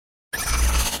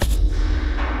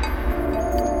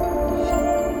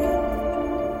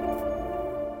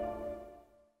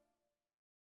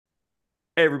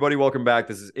Hey, everybody, welcome back.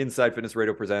 This is Inside Fitness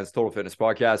Radio presents Total Fitness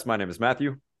Podcast. My name is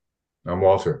Matthew, I'm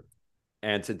Walter.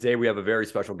 and today we have a very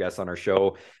special guest on our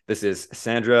show. This is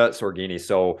Sandra Sorgini.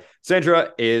 So,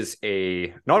 Sandra is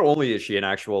not only is she an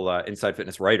actual Inside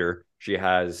Fitness writer, she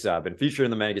has been featured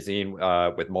in the magazine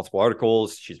with multiple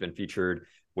articles. She's been featured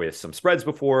with some spreads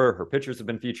before. Her pictures have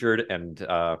been featured, and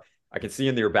I can see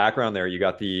in your background there you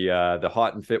got the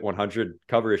Hot and Fit 100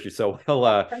 cover issue. So,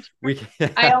 we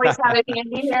can I always have it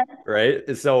handy here.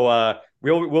 right? So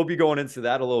we'll be going into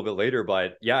that a little bit later,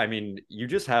 but yeah, I mean, you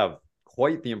just have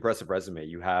quite the impressive resume.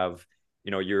 You have,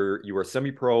 you are a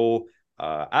semi-pro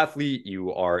athlete.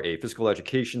 You are a physical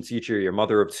education teacher. You're a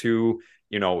mother of two.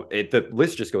 The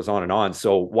list just goes on and on.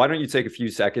 So why don't you take a few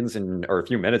seconds or a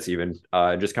few minutes even,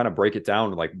 and just kind of break it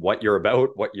down, like what you're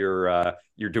about, what you're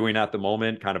doing at the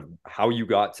moment, kind of how you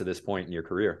got to this point in your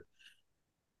career.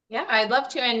 Yeah, I'd love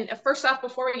to. And first off,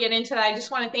 before we get into that, I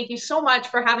just want to thank you so much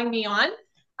for having me on.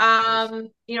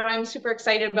 I'm super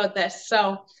excited about this.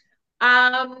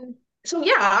 So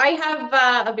yeah, I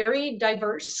have a very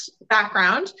diverse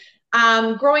background.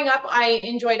 Growing up, I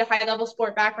enjoyed a high level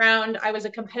sport background. I was a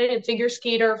competitive figure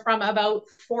skater from about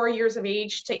 4 years of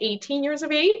age to 18 years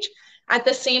of age. At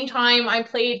the same time, I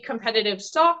played competitive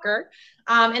soccer,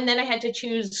 and then I had to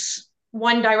choose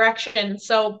one direction.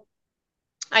 So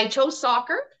I chose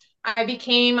soccer. I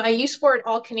became a U Sport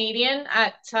All Canadian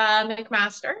at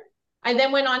McMaster. I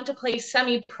then went on to play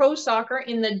semi pro soccer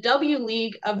in the W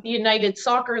League of the United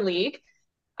Soccer League.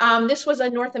 This was a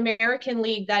North American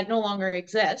league that no longer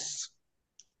exists.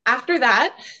 After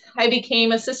that, I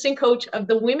became assistant coach of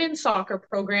the women's soccer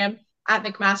program at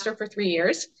McMaster for 3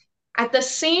 years. At the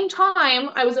same time,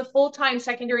 I was a full time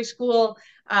secondary school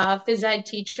phys ed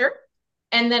teacher.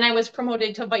 And then I was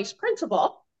promoted to vice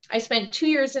principal. I spent 2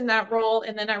 years in that role,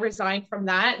 and then I resigned from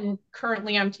that. And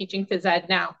currently I'm teaching phys ed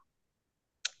now.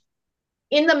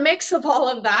 In the mix of all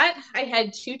of that, I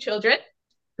had two children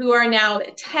who are now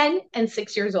 10 and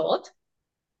 6 years old.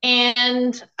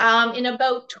 And in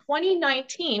about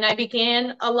 2019, I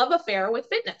began a love affair with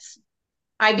fitness.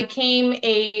 I became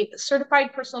a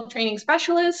certified personal training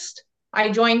specialist. I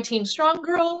joined Team Strong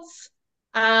Girls.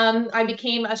 I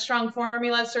became a Strong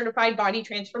Formula certified body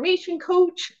transformation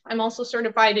coach. I'm also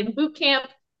certified in boot camp,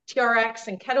 TRX,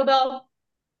 and kettlebell.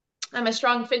 I'm a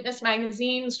Strong Fitness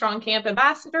Magazine, Strong Camp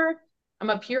ambassador. I'm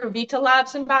a Pure Vita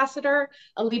Labs ambassador,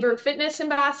 a Liber Fitness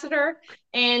ambassador.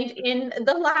 And in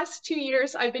the last 2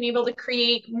 years, I've been able to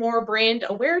create more brand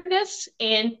awareness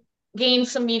and gain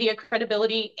some media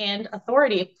credibility and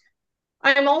authority.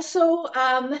 I'm also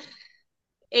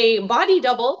a body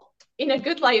double in a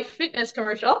Good Life fitness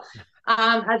commercial,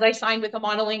 as I signed with a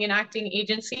modeling and acting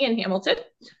agency in Hamilton.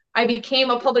 I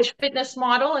became a published fitness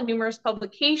model in numerous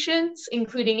publications,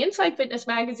 including Inside Fitness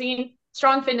Magazine,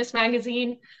 Strong Fitness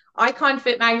Magazine, Icon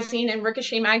Fit Magazine, and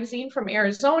Ricochet Magazine from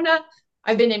Arizona.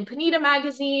 I've been in Panita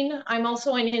Magazine. I'm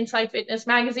also in Inside Fitness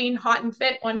Magazine, Hot and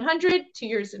Fit 100, 2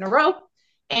 years in a row.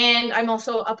 And I'm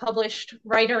also a published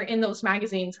writer in those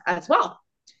magazines as well.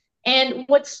 And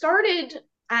what started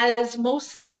as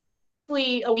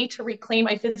mostly a way to reclaim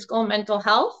my physical and mental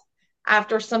health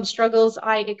after some struggles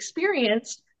I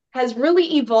experienced has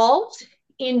really evolved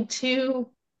into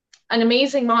an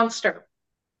amazing monster.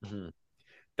 Mm-hmm.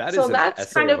 That is So an that's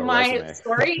essay kind of of a my resume.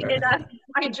 story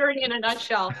my journey in a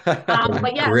nutshell. But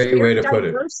yeah, it's Great way to put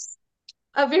it.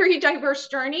 a very diverse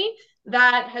journey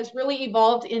that has really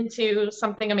evolved into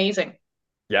something amazing.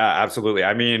 Yeah, absolutely.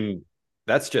 I mean,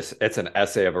 it's an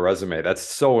essay of a resume. That's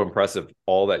so impressive,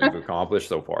 all that you've accomplished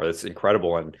so far. It's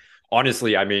incredible. And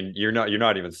honestly, I mean, you're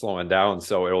not even slowing down.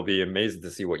 So it'll be amazing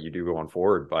to see what you do going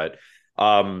forward. But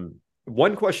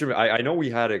one question, I know we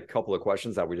had a couple of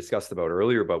questions that we discussed about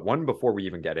earlier, but one before we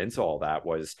even get into all that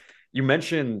was you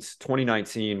mentioned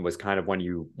 2019 was kind of when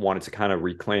you wanted to kind of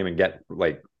reclaim and get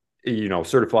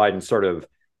certified and sort of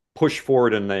push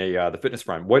forward in the fitness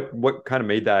front. What kind of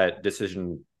made that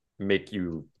decision make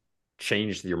you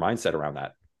change your mindset around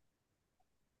that?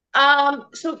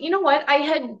 So you know what?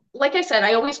 Like I said,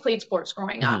 I always played sports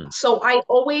growing up. Mm-hmm. So I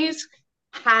always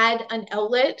had an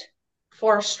outlet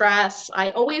for stress.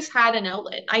 I always had an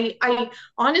outlet. I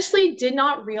honestly did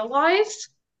not realize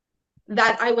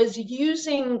that I was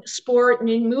using sport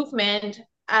and movement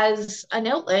as an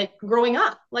outlet growing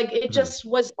up. Like it Mm-hmm. just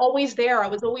was always there. I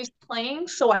was always playing.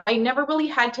 So I never really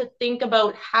had to think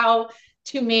about how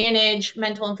to manage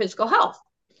mental and physical health.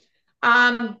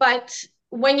 But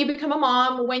when you become a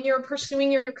mom, when you're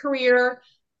pursuing your career,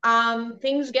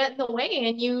 things get in the way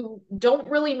and you don't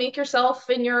really make yourself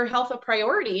and your health a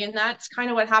priority. And that's kind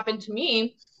of what happened to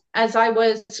me as I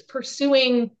was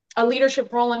pursuing a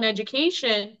leadership role in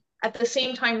education at the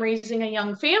same time raising a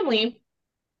young family.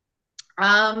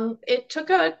 it took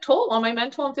a toll on my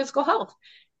mental and physical health.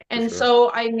 For And sure.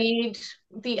 so I made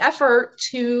the effort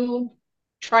to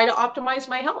try to optimize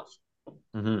my health.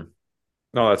 Mm-hmm.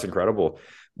 No, that's incredible.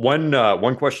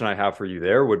 One question I have for you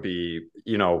there would be,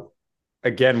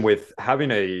 again, with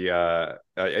having a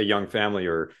young family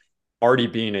or already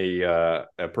being a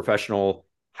professional,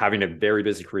 having a very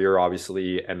busy career,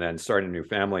 obviously, and then starting a new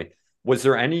family, was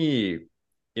there any,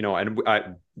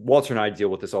 Walter and I deal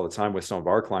with this all the time with some of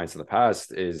our clients in the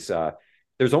past, is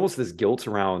there's almost this guilt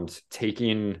around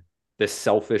taking this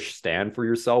selfish stand for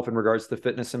yourself in regards to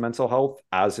fitness and mental health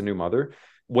as a new mother.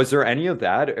 Was there any of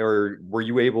that, or were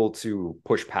you able to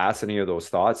push past any of those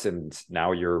thoughts and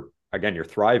now you're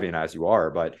thriving as you are,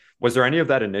 but was there any of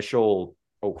that initial,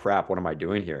 oh crap, what am I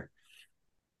doing here?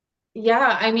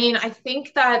 Yeah, I mean, I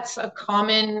think that's a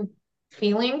common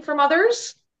feeling for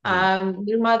mothers, Mm-hmm.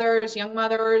 new mothers, young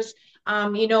mothers.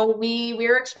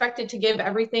 We're expected to give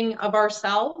everything of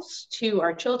ourselves to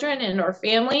our children and our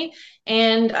family,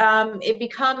 and it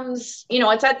becomes,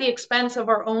 it's at the expense of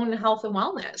our own health and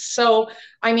wellness. So,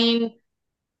 I mean,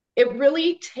 it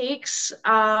really takes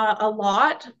a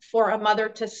lot for a mother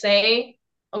to say,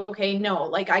 okay, no,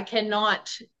 like I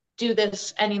cannot do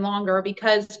this any longer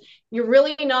because you're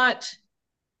really not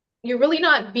you're really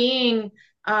not being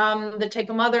the type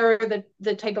of mother,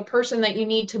 the type of person that you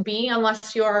need to be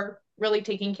unless you're really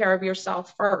taking care of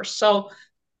yourself first. So,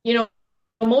 you know,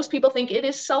 most people think it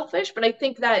is selfish, but I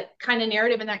think that kind of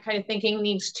narrative and that kind of thinking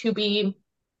needs to be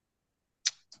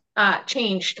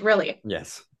changed, really.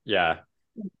 Yes. Yeah.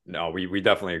 No, we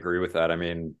definitely agree with that. I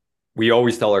mean, we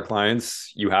always tell our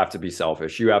clients, you have to be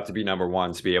selfish. You have to be number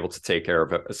one to be able to take care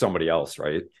of somebody else,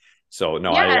 right? So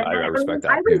no, Yeah, I I mean, respect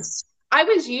that. Yeah. I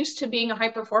was used to being a high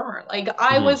performer. Like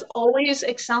I Mm-hmm. was always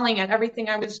excelling at everything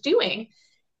I was doing.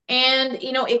 And,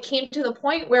 it came to the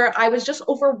point where I was just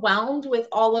overwhelmed with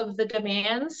all of the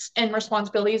demands and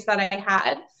responsibilities that I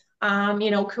had,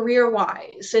 career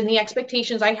wise, and the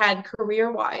expectations I had career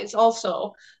wise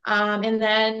also. And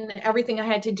then everything I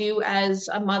had to do as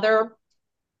a mother.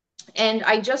 And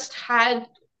I just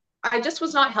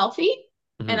was not healthy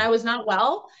and Mm-hmm. I was not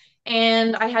well.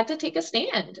 And I had to take a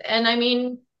stand. And I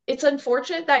mean, it's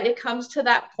unfortunate that it comes to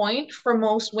that point for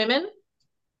most women,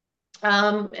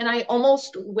 and I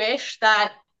almost wish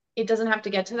that it doesn't have to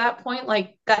get to that point,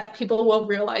 like that people will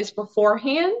realize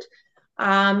beforehand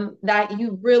that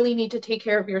you really need to take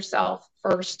care of yourself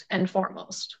first and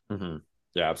foremost. Mm-hmm.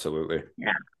 Yeah, absolutely.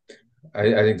 Yeah.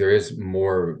 I think there is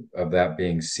more of that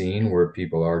being seen where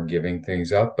people are giving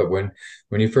things up. But when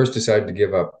you first decided to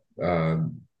give up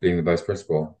being the vice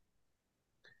principal,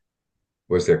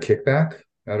 was there kickback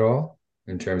at all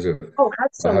in terms of Oh, how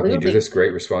can you do absolutely. this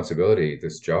great responsibility,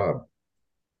 this job?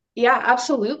 Yeah,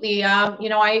 absolutely.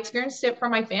 I experienced it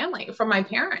from my family, from my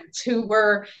parents who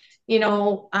were,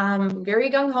 very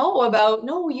gung ho about,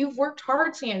 no, you've worked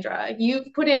hard, Sandra.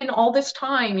 You've put in all this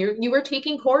time. You were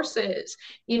taking courses.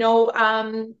 You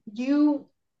know, you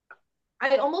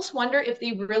I almost wonder if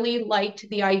they really liked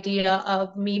the idea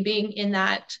of me being in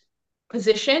that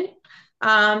position.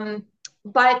 Um,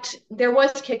 but there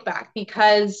was kickback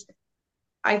because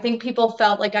I think people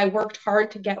felt like I worked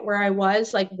hard to get where I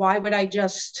was. Like, why would I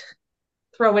just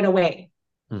throw it away?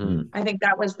 Hmm. I think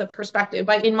that was the perspective.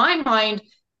 But in my mind,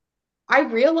 I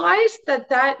realized that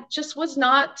that just was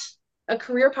not a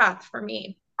career path for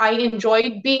me. I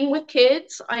enjoyed being with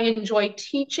kids, I enjoyed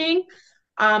teaching.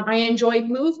 I enjoyed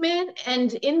movement.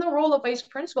 And in the role of vice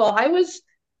principal, I was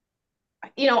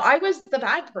the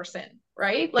bad person,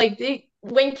 right? Like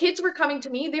when kids were coming to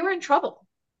me, they were in trouble.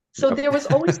 So Yep. there was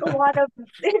always a lot of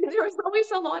there was always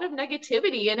a lot of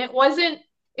negativity, and it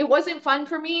wasn't fun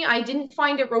for me. I didn't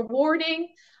find it rewarding,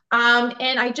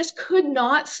 and I just could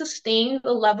not sustain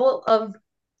the level of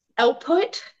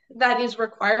output that is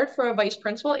required for a vice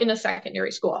principal in a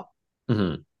secondary school.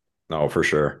 Mm-hmm. No, for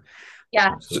sure.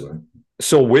 Yeah. So, Absolutely.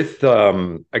 so with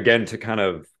again to kind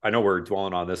of, I know we're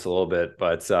dwelling on this a little bit,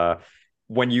 but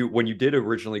when you did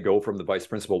originally go from the vice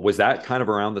principal, was that kind of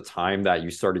around the time that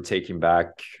you started taking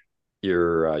back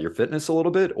your fitness a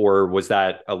little bit, or was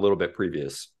that a little bit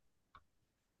previous?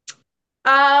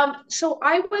 So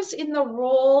I was in the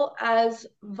role as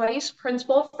vice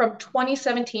principal from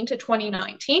 2017 to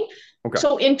 2019. Okay.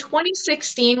 So in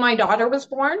 2016, my daughter was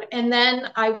born, and then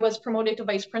I was promoted to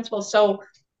vice principal. So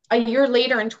a year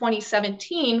later in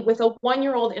 2017, with a 1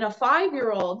 year old and a 5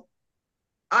 year old,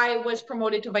 I was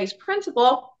promoted to vice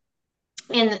principal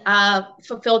and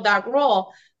fulfilled that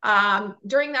role.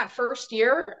 During that first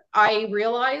year, I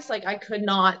realized like I could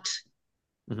not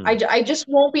Mm-hmm. I just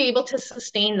won't be able to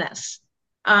sustain this.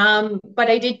 But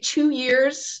I did 2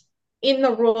 years in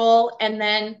the role, and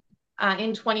then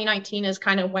in 2019 is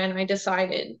kind of when I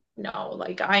decided, no,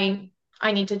 like I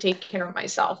need to take care of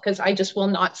myself because I just will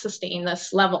not sustain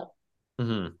this level.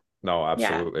 Mm-hmm. No, Yeah.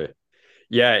 absolutely.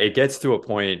 Yeah, it gets to a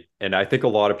point, and I think a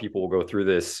lot of people will go through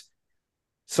this.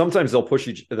 Sometimes they'll push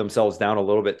themselves down a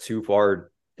little bit too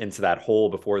far into that hole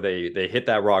before they hit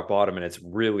that rock bottom, and it's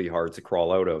really hard to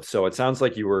crawl out of. So it sounds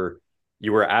like you were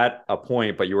at a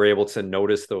point, but you were able to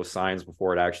notice those signs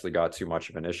before it actually got too much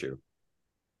of an issue.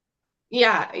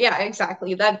 Yeah, yeah,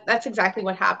 exactly. That's exactly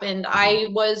what happened. Mm-hmm. I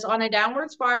was on a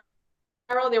downward spiral.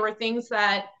 There were things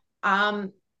that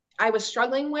I was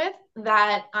struggling with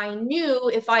that I knew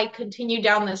if I continued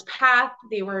down this path,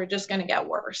 they were just going to get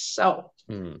worse. So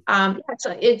Mm-hmm. yeah,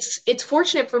 so it's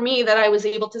fortunate for me that I was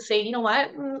able to say, you know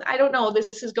what, I don't know, this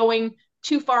is going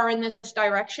too far in this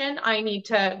direction. I need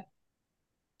to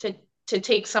to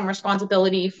take some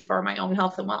responsibility for my own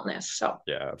health and wellness. So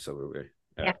Yeah, absolutely.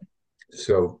 Yeah. yeah.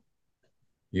 So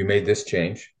you made this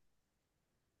change.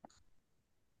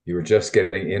 You were just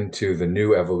getting into the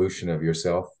new evolution of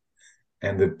yourself,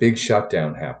 and the big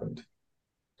shutdown happened.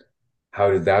 How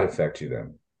did that affect you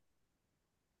then?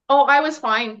 Oh, I was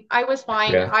fine. I was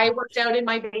fine. Yeah. I worked out in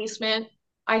my basement.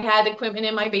 I had equipment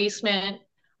in my basement.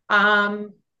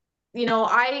 Um, you know,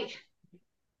 I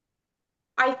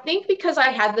think because I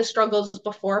had the struggles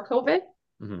before COVID,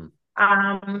 Mm-hmm.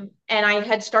 and I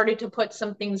had started to put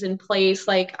some things in place,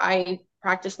 like I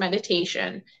practiced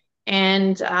meditation,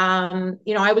 and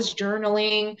I was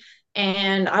journaling,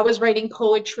 and I was writing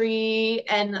poetry,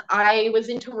 and I was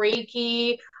into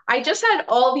Reiki. I just had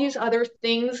all these other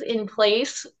things in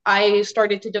place. I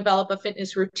started to develop a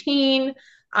fitness routine,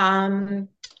 um,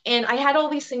 and I had all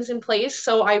these things in place,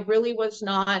 so I really was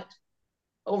not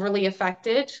overly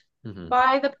affected Mm-hmm.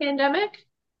 by the pandemic.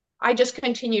 I just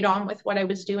continued on with what I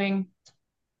was doing.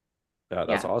 Yeah,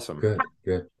 that's Yeah. awesome. Good,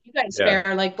 good. You guys Yeah.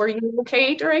 fare? Like, were you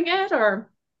okay during it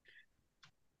or?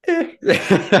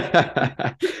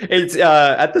 It's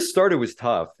at the start it was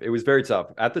tough. It was very tough.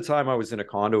 At the time I was in a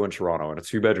condo in Toronto, in a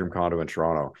two-bedroom condo in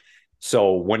Toronto.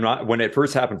 So when it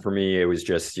first happened for me, it was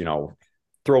just,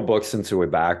 throw books into a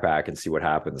backpack and see what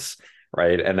happens.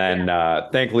 Right. And Yeah.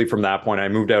 then thankfully from that point, I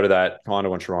moved out of that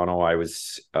condo in Toronto. I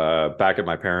was back at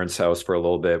my parents' house for a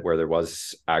little bit where there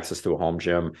was access to a home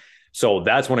gym. So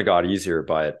that's when it got easier.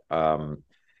 But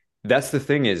that's the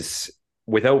thing is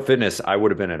without fitness, I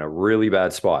would have been in a really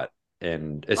bad spot,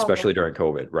 and Oh, yeah. especially during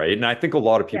COVID, right? And I think a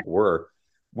lot of Yeah. people were.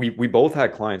 We both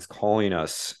had clients calling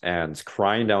us and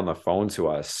crying down the phone to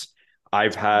us.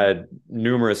 I've had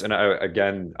numerous, and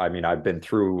again, I mean, I've been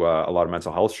through a lot of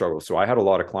mental health struggles, so I had a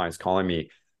lot of clients calling me,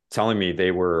 telling me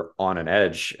they were on an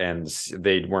edge and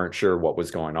they weren't sure what was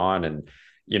going on, and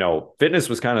fitness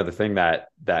was kind of the thing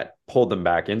that pulled them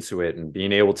back into it, and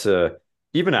being able to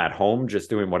even at home, just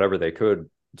doing whatever they could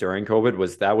during COVID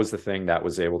was the thing that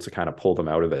was able to kind of pull them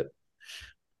out of it.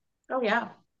 Oh, yeah.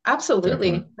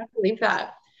 Absolutely. Definitely. I believe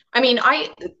that. I mean,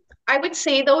 I would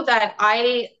say though that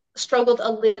I struggled a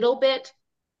little bit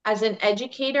as an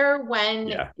educator when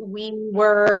Yeah. we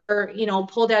were,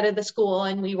 pulled out of the school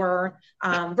and we were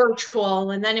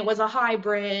virtual, and then it was a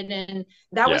hybrid, and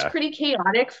that was Yeah. pretty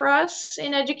chaotic for us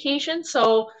in education.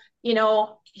 So,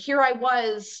 here I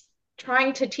was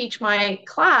trying to teach my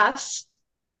class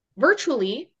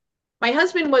virtually. My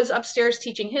husband was upstairs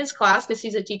teaching his class because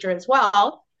he's a teacher as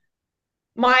well.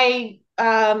 My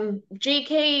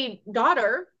JK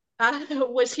daughter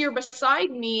was here beside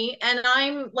me, and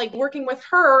I'm like working with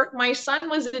her. My son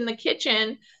was in the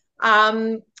kitchen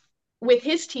um, with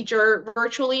his teacher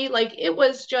virtually. Like it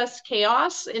was just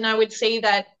chaos. And I would say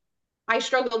that I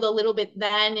struggled a little bit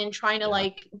then in trying to Yeah.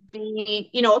 like be,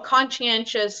 a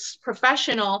conscientious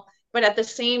professional, but at the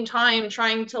same time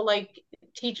trying to like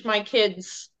teach my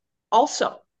kids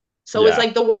also. So it was Yeah.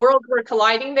 like the worlds were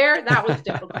colliding there. That was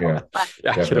difficult. Yeah, But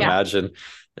Yeah, I can yeah, definitely. imagine.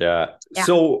 Yeah. yeah.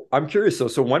 So I'm curious.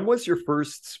 So when was your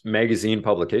first magazine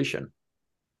publication?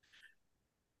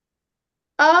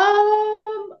 Um,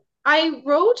 I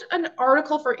wrote an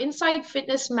article for Inside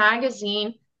Fitness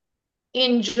magazine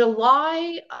in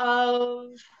July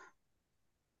of,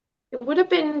 it would have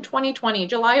been 2020,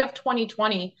 July of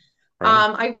 2020. Right.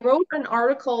 I wrote an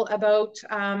article about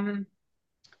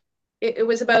it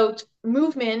was about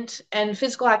movement and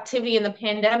physical activity in the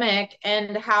pandemic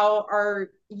and how our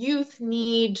youth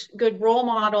need good role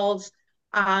models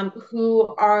who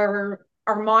are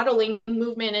modeling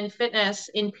movement and fitness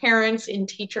in parents, in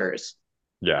teachers.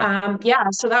 Yeah. Yeah,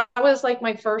 so that was like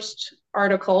my first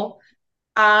article.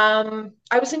 I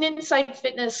was in Inside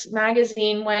Fitness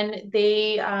magazine when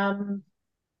they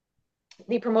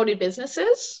promoted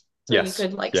businesses, so you Yes.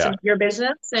 could like Yeah. submit your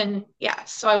business, and yeah,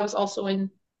 so I was also in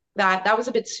that. That was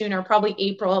a bit sooner, probably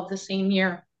April of the same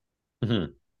year.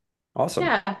 Mhm. Awesome.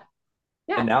 Yeah. And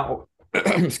Yeah. now,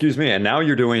 excuse me, and now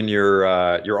you're doing your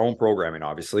own programming,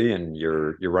 obviously, and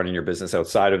you're running your business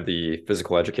outside of the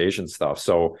physical education stuff.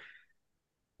 So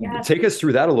Yeah. take us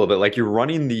through that a little bit. Like you're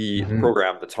running the Hmm.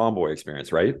 program, the Tomboy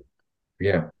Experience, right?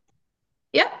 Yeah.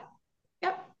 Yep.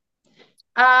 Yep.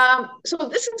 So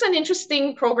this is an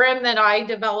interesting program that I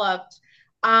developed.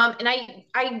 And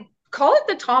I call it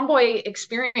the Tomboy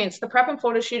Experience, the prep and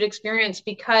photo shoot experience,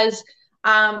 because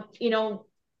you know,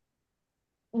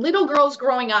 little girls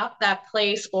growing up that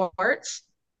play sports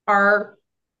are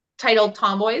titled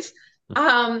tomboys.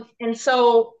 And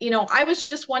so, I was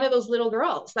just one of those little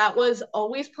girls that was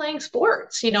always playing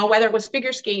sports, whether it was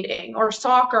figure skating or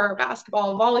soccer,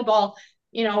 basketball, volleyball,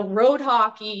 road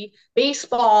hockey,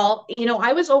 baseball,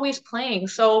 I was always playing.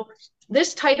 So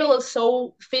this title is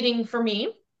so fitting for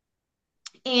me.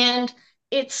 And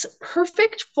it's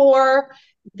perfect for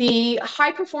the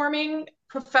high performing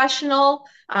professional,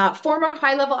 former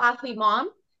high level athlete mom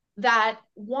that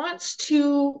wants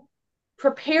to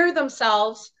prepare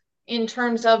themselves in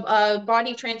terms of a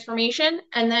body transformation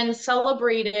and then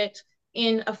celebrate it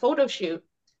in a photo shoot,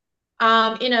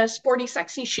 in a sporty,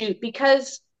 sexy shoot,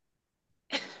 because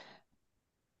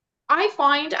I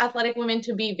find athletic women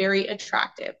to be very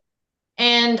attractive.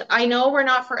 And I know we're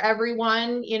not for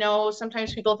everyone.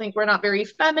 Sometimes people think we're not very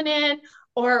feminine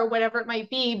or whatever it might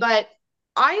be, but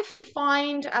I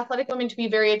find athletic women to be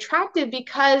very attractive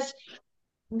because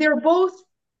they're both,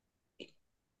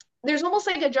 there's almost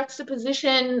like a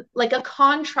juxtaposition, like a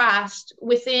contrast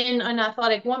within an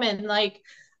athletic woman. Like,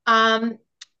 um,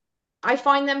 I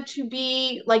find them to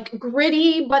be like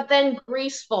gritty, but then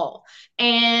graceful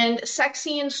and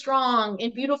sexy and strong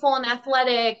and beautiful and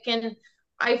athletic. And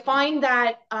I find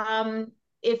that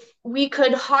if we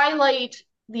could highlight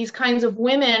these kinds of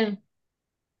women,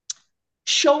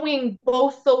 showing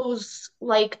both those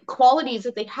like qualities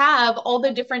that they have, all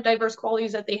the different diverse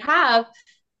qualities that they have,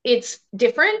 it's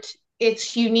different,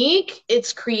 it's unique,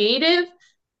 it's creative.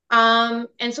 And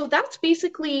so that's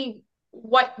basically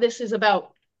what this is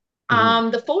about.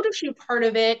 Mhm. The photo shoot part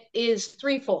of it is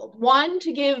threefold. One,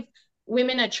 to give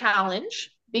women a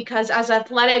challenge, because as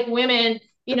athletic women,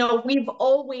 we've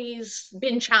always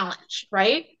been challenged,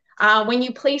 right? When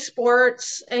you play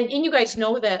sports, and you guys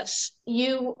know this,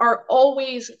 you are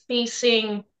always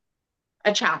facing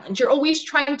a challenge. You're always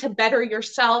trying to better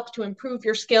yourself, to improve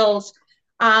your skills.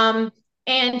 Um,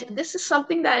 and this is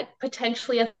something that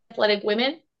potentially athletic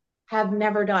women have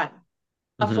never done,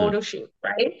 a Mhm. photo shoot,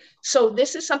 right? So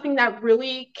this is something that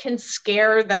really can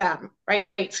scare them, right?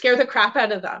 Scare the crap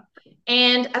out of them.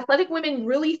 And athletic women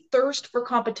really thirst for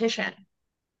competition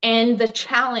and the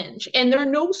challenge, and they're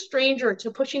no stranger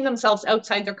to pushing themselves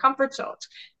outside their comfort zones.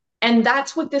 And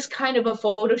that's what this kind of a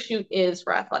photo shoot is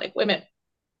for athletic women.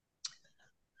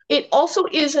 It also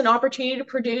is an opportunity to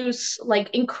produce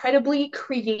like incredibly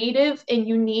creative and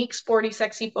unique sporty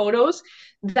sexy photos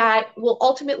that will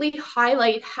ultimately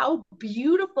highlight how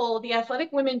beautiful the athletic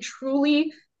women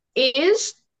truly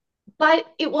is, but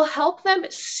it will help them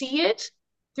see it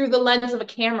through the lens of a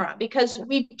camera, because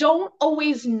we don't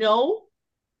always know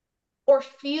or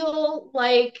feel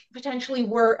like potentially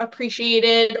we're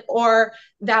appreciated or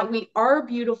that we are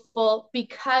beautiful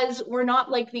because we're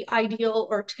not like the ideal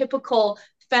or typical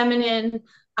feminine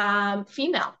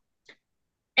female.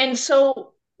 And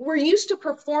so we're used to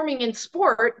performing in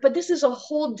sport, but this is a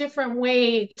whole different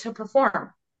way to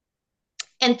perform.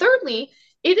 And thirdly,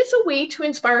 it is a way to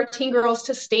inspire teen girls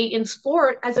to stay in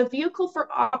sport as a vehicle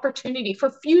for opportunity, for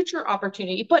future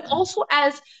opportunity, but also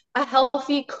as a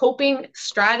healthy coping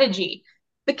strategy.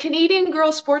 The Canadian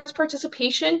girls' sports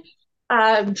participation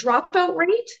dropout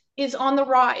rate is on the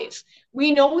rise.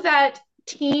 We know that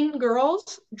teen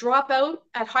girls drop out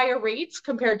at higher rates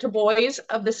compared to boys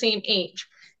of the same age.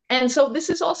 And so this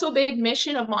is also a big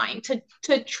mission of mine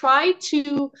to try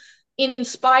to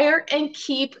inspire and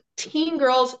keep teen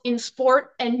girls in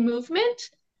sport and movement,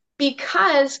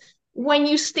 because when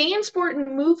you stay in sport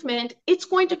and movement, it's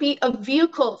going to be a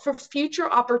vehicle for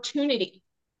future opportunity.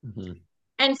 Mhm.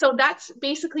 And so that's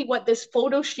basically what this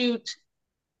photo shoot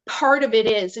part of it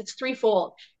is. It's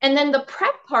threefold. And then the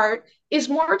prep part is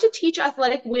more to teach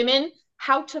athletic women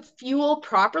how to fuel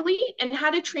properly and how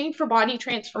to train for body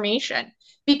transformation,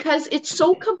 because it's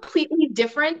so completely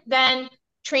different than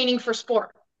training for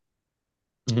sport.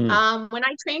 Mhm. When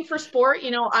I trained for sport,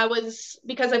 I was,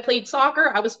 because I played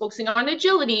soccer, I was focusing on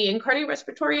agility and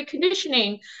cardiorespiratory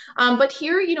conditioning. But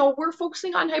here, we're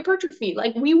focusing on hypertrophy.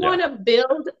 Like we want Yeah. to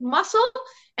build muscle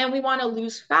and we want to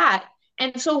lose fat.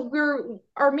 And so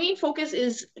our main focus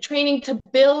is training to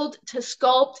build, to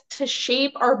sculpt, to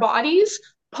shape our bodies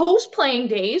post playing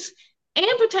days and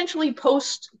potentially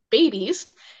post babies.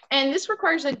 And this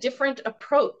requires a different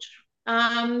approach.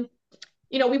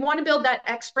 We want to build that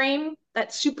X frame, that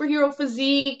superhero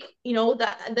physique,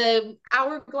 the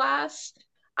hourglass.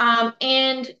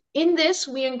 And in this,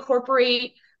 we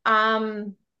incorporate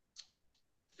food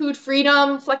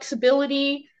freedom,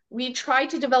 flexibility. We try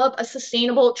to develop a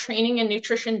sustainable training and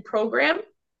nutrition program.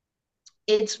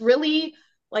 It's really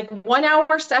like 1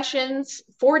 hour sessions,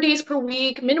 4 days per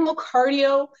week, minimal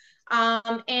cardio.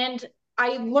 And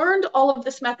I learned all of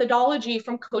this methodology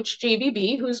from Coach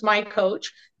JVB, who's my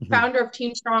coach, founder of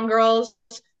Team Strong Girls,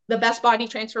 the best body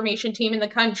transformation team in the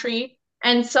country.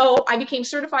 And so I became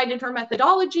certified in her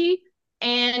methodology.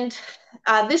 And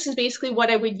this is basically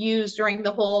what I would use during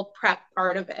the whole prep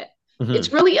part of it.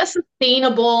 It's really a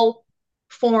sustainable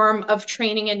form of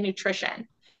training and nutrition,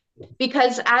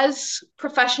 because as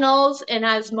professionals and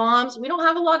as moms, we don't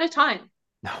have a lot of time.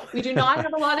 No. We do not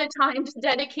have a lot of time to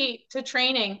dedicate to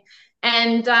training.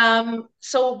 And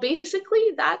so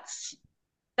basically that's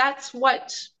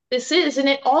what this is. And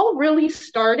it all really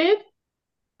started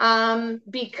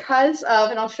because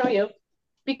of, and I'll show you,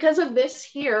 because of this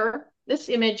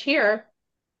image here,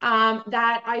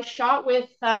 that I shot with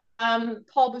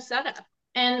Paul Bucetta.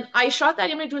 And I shot that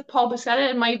image with Paul Bucetta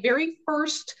in my very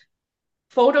first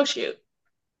photo shoot,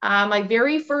 my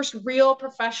very first real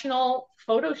professional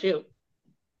photo shoot.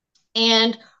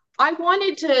 And I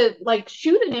wanted to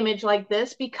shoot an image like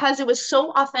this because it was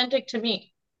so authentic to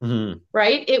me.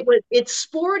 Right? It's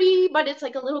sporty, but it's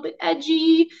like a little bit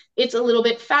edgy. It's a little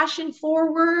bit fashion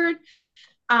forward.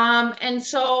 And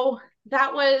so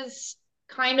that was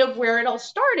kind of where it all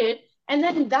started. And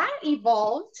then that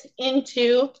evolved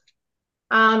into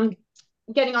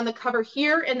getting on the cover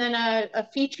here, and then a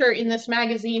feature in this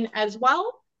magazine as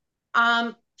well.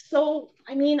 So,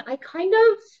 I mean, I kind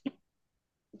of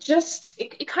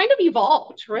it kind of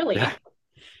evolved, really. Yeah.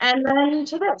 And then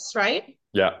to this, right?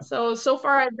 Yeah. So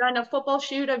far I've done a football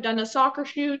shoot, I've done a soccer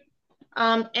shoot.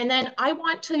 And then I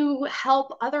want to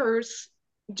help others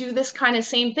do this kind of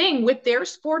same thing with their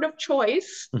sport of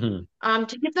choice, to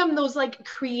give them those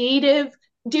creative,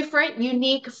 different,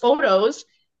 unique photos,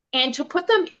 and to put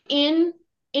them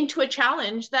into a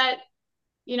challenge that,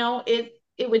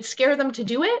 it would scare them to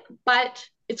do it, but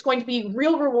it's going to be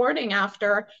real rewarding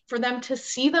after, for them to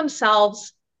see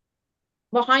themselves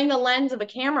behind the lens of a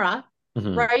camera,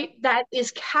 right? That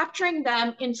is capturing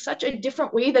them in such a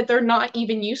different way that they're not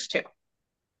even used to.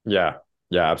 Yeah.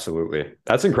 Yeah, absolutely.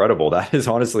 That's incredible. That is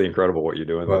honestly incredible what you're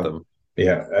doing with them.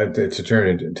 Yeah,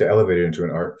 to elevate it into an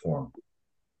art form,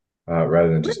 rather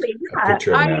than just a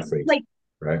picture of an athlete,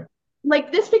 right?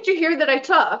 Like this picture here that I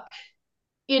took,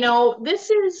 this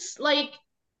is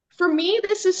for me,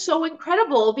 this is so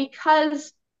incredible,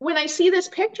 because when I see this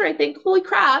picture, I think, holy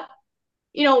crap,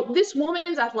 this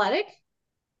woman's athletic,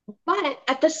 but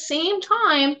at the same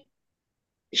time,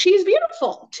 she's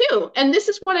beautiful too. And this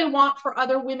is what I want for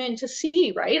other women to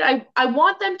see, right? I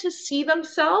want them to see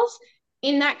themselves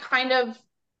in that kind of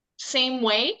same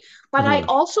way. But I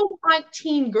also want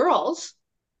teen girls,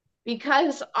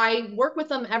 because I work with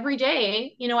them every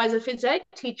day, as a phys ed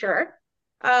teacher.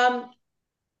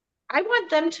 I want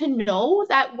them to know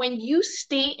that when you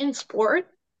stay in sport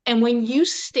and when you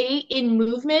stay in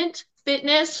movement,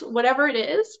 fitness, whatever it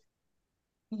is,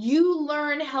 you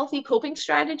learn healthy coping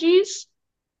strategies.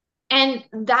 And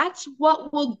that's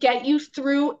what will get you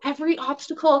through every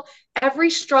obstacle, every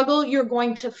struggle you're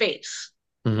going to face,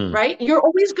 right? You're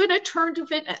always going to turn to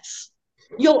fitness.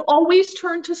 You'll always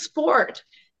turn to sport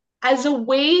as a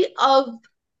way of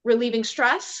relieving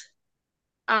stress,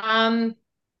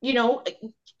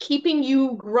 keeping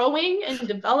you growing and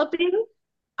developing.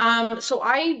 So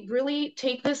I really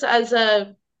take this as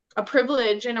a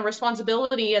privilege and a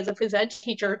responsibility as a phys ed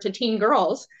teacher to teen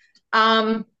girls.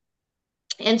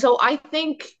 And so I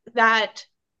think that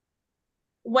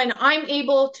when I'm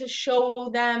able to show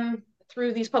them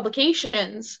through these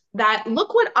publications that,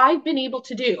 look what I've been able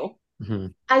to do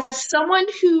as someone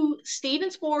who stayed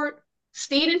in sport,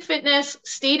 stayed in fitness,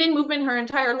 stayed in movement her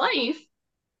entire life,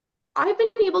 I've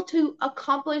been able to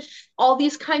accomplish all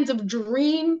these kinds of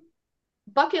dream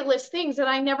bucket list things that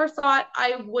I never thought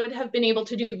I would have been able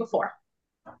to do before.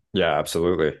 Yeah,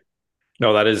 absolutely.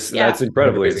 No, that's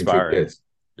incredibly inspiring.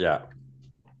 Yeah.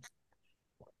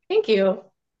 Thank you.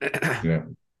 Yeah,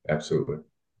 absolutely.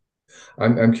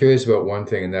 I'm curious about one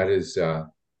thing, and that is the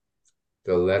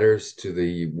letters to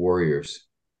the warriors,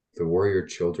 the warrior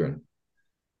children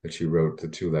that you wrote the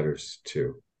 2 letters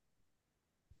to.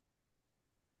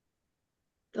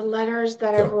 The letters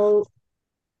that I wrote.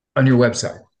 On your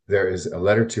website, there is a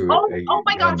letter to Oh, a oh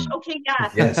my gosh. young, Okay, yeah.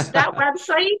 yes. That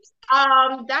website,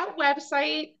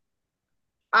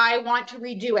 I want to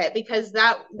redo it because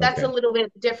that's a Okay. little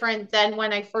bit different than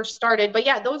when I first started. But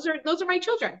yeah, those are my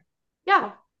children.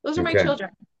 Yeah, those are my Okay.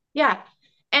 children. Yeah.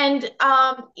 And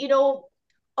a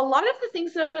lot of the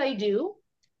things that I do,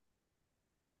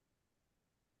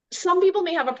 some people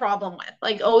may have a problem with,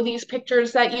 like, oh, these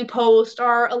pictures that you post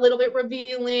are a little bit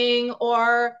revealing,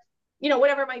 or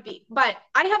whatever it might be. But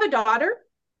I have a daughter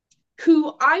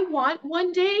who I want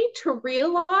one day to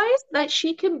realize that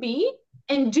she can be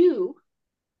and do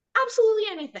absolutely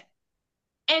anything.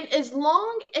 And as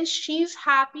long as she's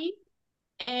happy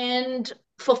and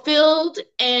fulfilled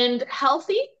and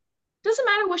healthy, doesn't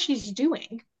matter what she's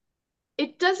doing.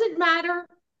 It doesn't matter.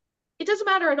 It doesn't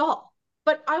matter at all.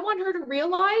 But I want her to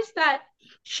realize that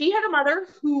she had a mother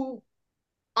who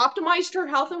optimized her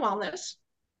health and wellness.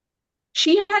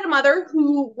 She had a mother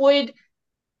who would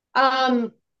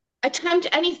um, attempt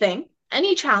anything,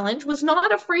 any challenge, was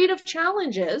not afraid of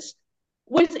challenges,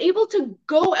 was able to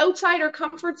go outside her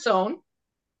comfort zone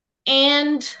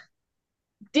and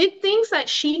did things that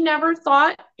she never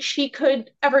thought she could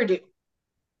ever do.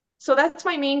 So that's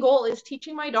my main goal, is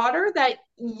teaching my daughter that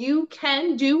you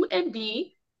can do and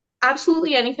be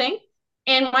absolutely anything.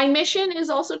 And my mission is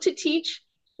also to teach,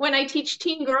 when I teach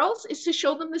teen girls, is to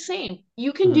show them the same.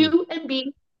 You can Mhm. do and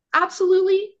be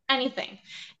absolutely anything.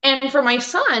 And for my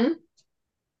son,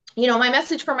 my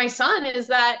message for my son is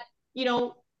that, you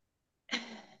know,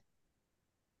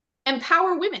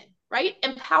 empower women, right?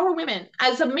 Empower women.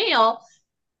 As a male,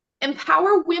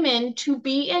 empower women to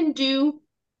be and do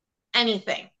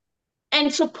anything,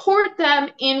 and support them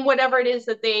in whatever it is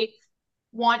that they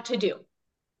want to do.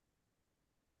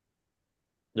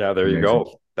 Yeah, there you Amazing.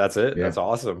 go. That's it. Yeah. That's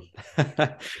awesome.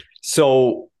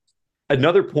 So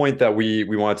another point that we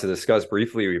wanted to discuss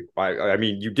briefly, I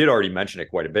mean, you did already mention it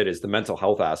quite a bit, is the mental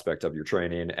health aspect of your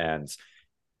training. And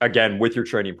again, with your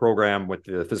training program, with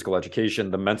the physical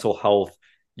education, the mental health,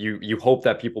 you hope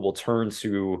that people will turn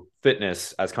to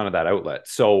fitness as kind of that outlet.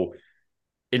 So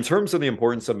in terms of the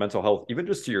importance of mental health, even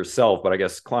just to yourself, but I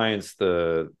guess clients,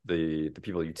 the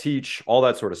people you teach, all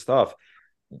that sort of stuff,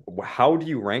 how do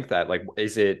you rank that? Like,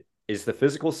 is the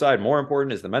physical side more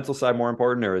important? Is the mental side more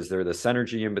important, or is there this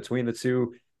synergy in between the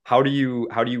two? How do you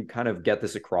kind of get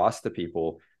this across to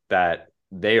people that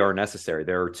they are necessary?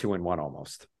 They're two in one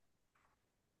almost.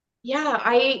 Yeah,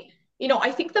 I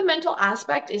think the mental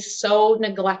aspect is so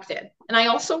neglected. And I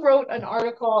also wrote an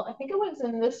article, I think it was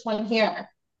in this one here.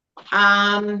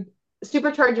 Um,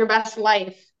 Supercharge Your Best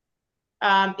Life.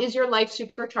 Is your life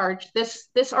supercharged?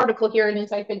 This article here in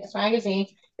Inside Fitness Magazine,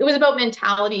 it was about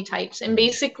mentality types, and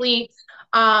basically,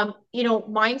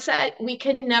 mindset. We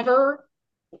can never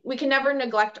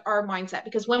neglect our mindset,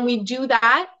 because when we do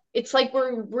that, it's like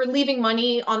we're leaving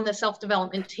money on the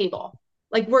self-development table.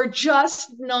 Like, we're just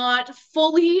not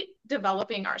fully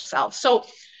developing ourselves. So,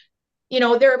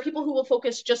 there are people who will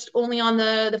focus just only on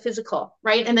the physical,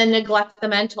 right? And then neglect the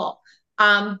mental.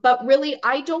 But really,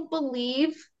 I don't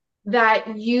believe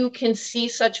that you can see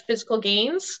such physical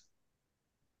gains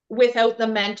without the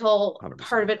mental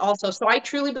part of 100%. it also. So I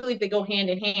truly believe they go hand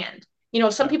in hand.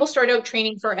 Some Yeah. people start out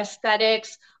training for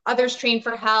aesthetics, others train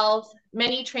for health,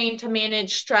 many train to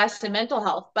manage stress and mental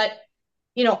health. But,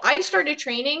 I started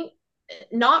training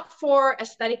not for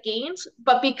aesthetic gains,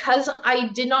 but because I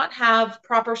did not have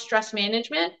proper stress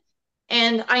management,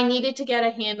 and I needed to get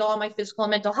a handle on my physical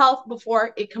and mental health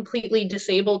before it completely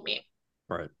disabled me.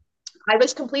 Right. I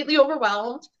was completely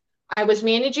overwhelmed. I was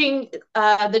managing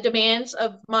the demands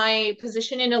of my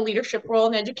position in a leadership role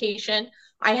in education.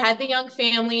 I had the young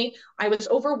family. I was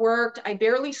overworked. I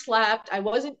barely slept. I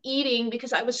wasn't eating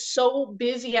because I was so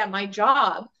busy at my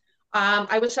job.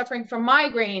 I was suffering from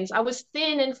migraines. I was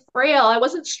thin and frail. I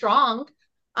wasn't strong.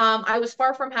 I was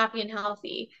far from happy and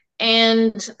healthy.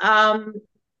 And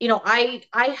I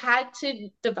had to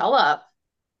develop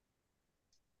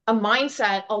a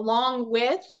mindset along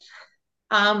with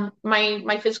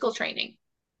my physical training.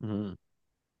 Mm-hmm.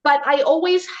 But I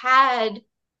always had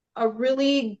a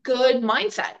really good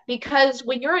mindset, because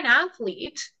when you're an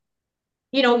athlete,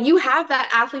 you have that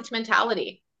athlete's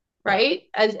mentality, Yeah. right?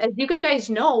 As you guys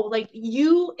know, like,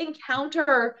 you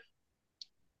encounter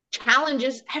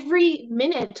challenges every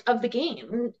minute of the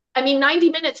game. I mean, 90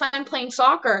 minutes I'm playing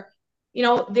soccer.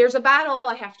 There's a battle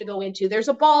I have to go into. There's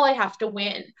a ball I have to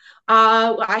win.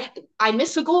 I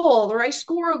miss a goal or I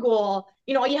score a goal.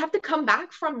 You have to come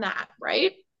back from that,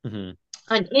 right? Mm-hmm.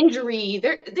 An injury.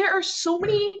 There are so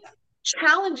many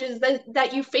challenges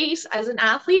that you face as an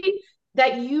athlete,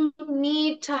 that you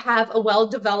need to have a well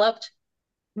developed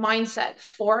mindset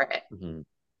for it. Mm-hmm.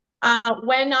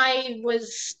 When I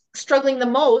was struggling the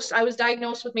most, I was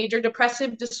diagnosed with major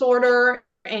depressive disorder,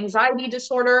 anxiety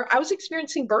disorder. I was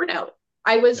experiencing burnout.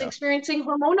 I was Yeah. experiencing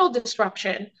hormonal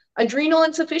disruption, adrenal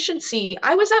insufficiency.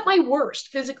 I was at my worst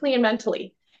physically and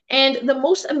mentally. And the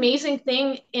most amazing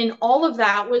thing in all of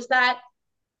that was that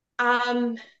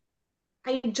um,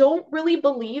 I don't really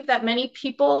believe that many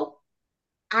people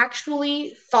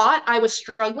actually thought I was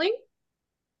struggling,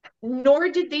 nor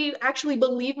did they actually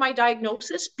believe my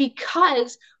diagnosis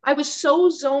because I was so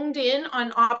zoned in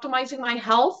on optimizing my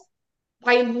health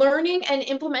by learning and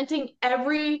implementing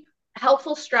every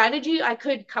helpful strategy I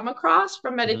could come across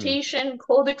from Hmm. meditation,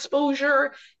 cold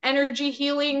exposure, energy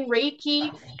healing,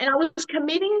 Reiki. And I was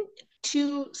committing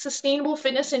to sustainable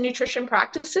fitness and nutrition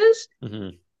practices Hmm.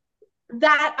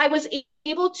 that I was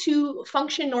able to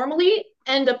function normally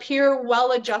and appear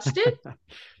well adjusted.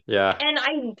 Yeah. And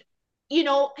I, you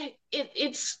know,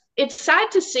 it's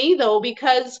sad to say though,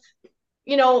 because,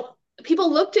 you know,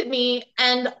 people looked at me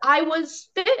and I was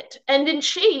fit and in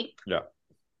shape. Yeah.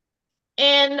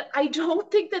 And I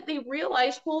don't think that they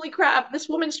realized, holy crap, this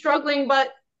woman's struggling,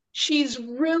 but she's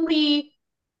really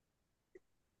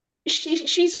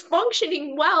she's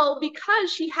functioning well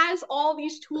because she has all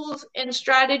these tools and Yeah.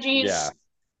 strategies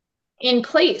in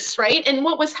place, right? And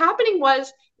what was happening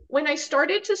was when I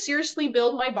started to seriously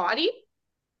build my body,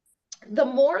 the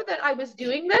more that I was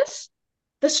doing this,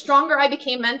 the stronger I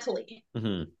became mentally.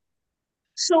 Hmm.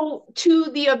 So to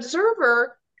the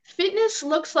observer, fitness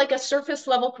looks like a surface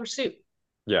level pursuit,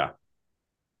 Yeah.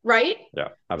 right? Yeah.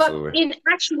 But Absolutely. in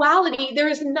actuality, there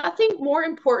is nothing more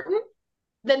important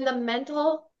than the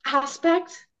mental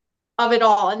aspect of it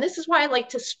all. And this is why I like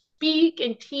to speak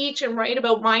and teach and write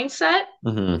about mindset.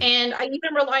 Hmm. And I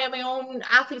even rely on my own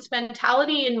athlete's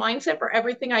mentality and mindset for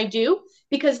everything I do,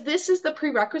 because this is the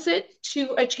prerequisite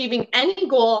to achieving any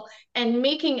goal and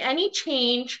making any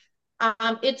change.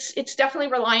 It's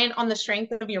definitely reliant on the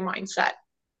strength of your mindset.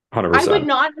 I would 100%.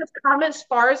 not have come as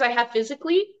far as I have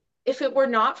physically if it were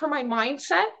not for my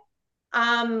mindset,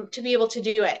 to be able to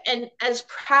do it. And as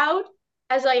proud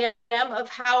as I am of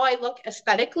how I look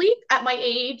aesthetically at my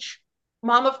age,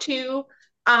 mom of two,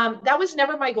 that was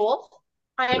never my goal.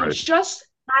 I'm Right. just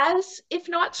as, if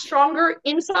not stronger,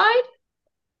 inside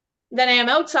than I am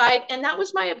outside. And that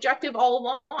was my objective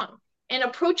all along. And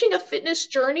approaching a fitness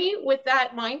journey with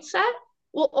that mindset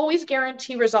will always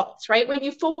guarantee results, right? When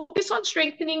you focus on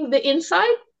strengthening the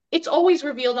inside, it's always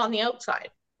revealed on the outside.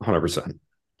 100%.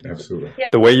 Absolutely. Yeah.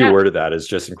 The way you Yeah. worded that is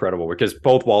just incredible because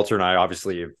both Walter and I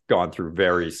obviously have gone through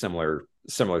very similar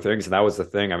things. And that was the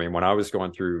thing. I mean, when I was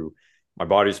going through my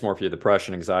body dysmorphia,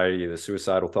 depression, anxiety, the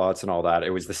suicidal thoughts and all that, it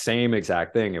was the same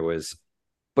exact thing. It was,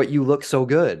 but you look so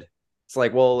good. It's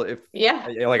like, well, if Yeah.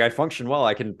 like I function well,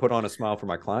 I can put on a smile for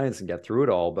my clients and get through it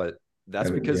all. But that's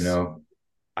And because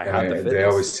I and have the they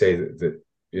always fitness. say that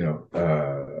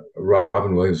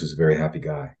Robin Williams was a very happy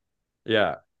guy.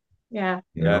 Yeah. Yeah.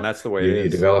 Yeah. And that's the way it You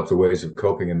is. develop the ways of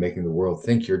coping and making the world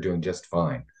think you're doing just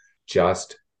fine.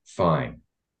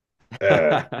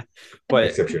 Uh, But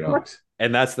except you're not.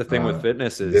 and that's the thing with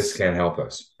fitness This is can't help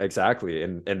us. exactly.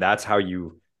 And that's how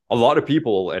you a lot of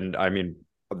people, and I mean,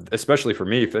 especially for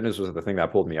me, fitness was the thing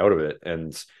that pulled me out of it.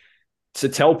 And to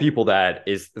tell people that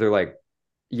is they're like,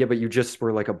 yeah, but you just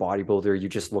were like a bodybuilder, you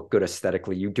just look good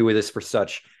aesthetically. You do this for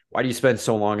such why do you spend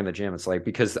so long in the gym? It's like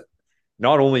because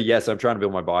not only yes, I'm trying to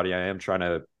build my body, I am trying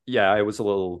to yeah, I was a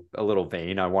little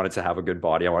vain. I wanted to have a good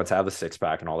body. I wanted to have a six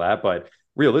pack and all that, but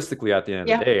realistically at the end of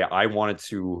the Yeah. day, I wanted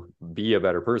to be a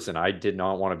better person. I did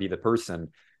not want to be the person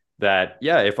that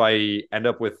yeah, if I end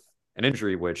up with an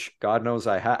injury, which God knows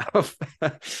I have,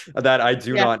 Yeah. that I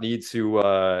do not need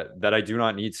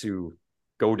to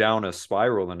go down a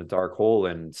spiral in a dark hole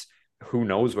and who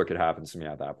knows what could happen to me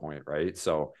at that point, right?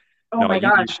 So Oh no, my you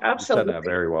gosh. you said that Absolutely.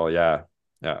 very well. Yeah.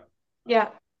 Yeah. Yeah.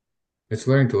 It's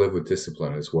learning to live with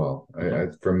discipline as well.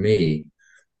 Hmm. For me,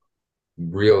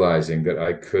 realizing that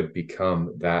I could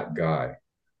become that guy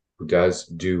who does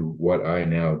do what I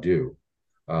now do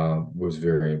was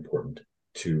very important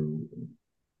to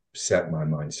set my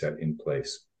mindset in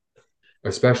place,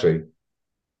 especially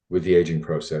with the aging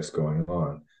process going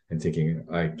on and thinking,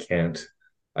 I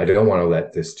don't want to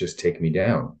let this just take me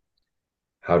down.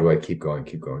 How do I keep going,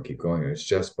 keep going, keep going? And it's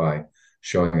just by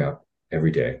showing up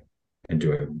every day and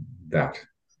doing that,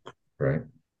 right?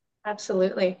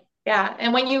 Absolutely. Yeah.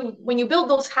 And when you build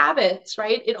those habits,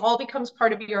 right, it all becomes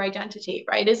part of your identity,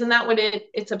 right? Isn't that what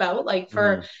it's about? Like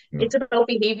Hmm. it's about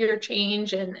behavior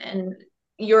change and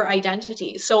your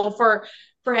identity. So for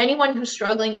anyone who's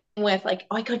struggling with like,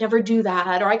 oh, I could never do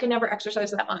that, or I could never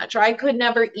exercise that much, or I could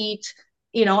never eat,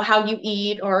 how you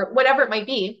eat, or whatever it might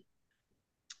be,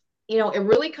 it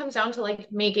really comes down to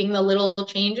like making the little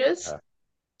changes Yeah.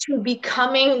 to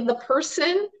becoming the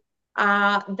person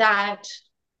that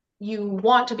you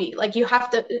want to be. Like you have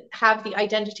to have the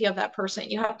identity of that person.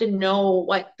 You have to know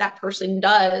what that person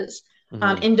does,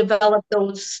 Mhm. and develop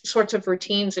those sorts of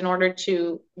routines in order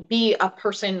to be a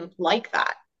person like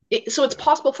that. So it's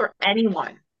possible for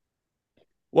anyone,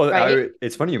 Well, right?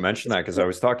 it's funny you mentioned that because I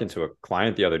was talking to a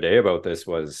client the other day about this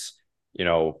was, you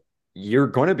know, you're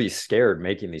going to be scared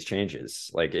making these changes.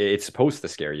 Like it's supposed to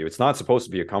scare you. It's not supposed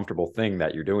to be a comfortable thing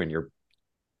that you're doing. You're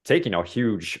taking a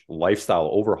huge lifestyle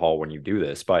overhaul when you do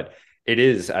this, but it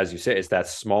is, as you say, it's that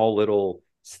small little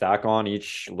stack on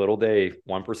each little day,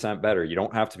 1% better. You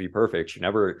don't have to be perfect. You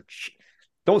never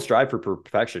don't strive for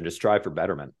perfection, just strive for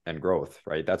betterment and growth,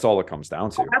 right? That's all it comes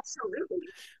down Oh, to. absolutely.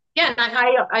 Yeah,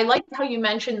 and I like how you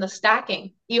mentioned the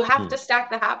stacking. You have Hmm. to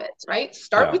stack the habits, right?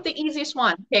 Start Yeah. with the easiest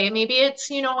one. Okay, maybe it's,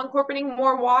 incorporating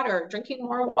more water, drinking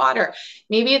more water.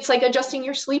 Maybe it's like adjusting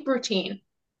your sleep routine.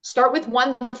 Start with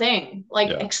one thing, like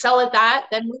Yeah. excel at that,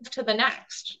 then move to the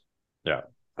next. Yeah.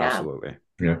 Yeah. Absolutely.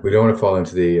 Yeah, we don't want to fall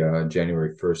into the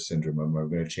January 1st syndrome of I'm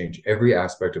going to change every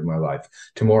aspect of my life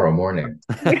tomorrow morning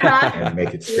Yeah. and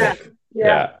make it Yeah. stick. Yeah.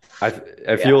 Yeah. I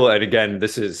Yeah. feel, and again,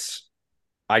 this is,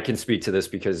 I can speak to this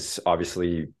because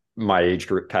obviously my age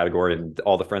group category and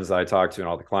all the friends that I talk to and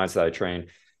all the clients that I train,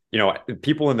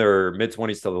 people in their mid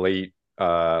 20s to the late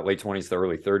 20s to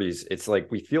early 30s, it's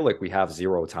like we feel like we have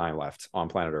zero time left on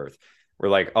planet Earth. We're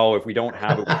like, oh, if we don't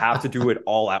have it, we have to do it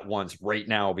all at once right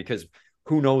now because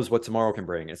who knows what tomorrow can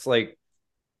bring. It's like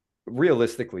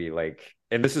realistically, like,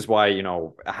 and this is why,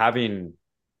 having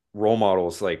role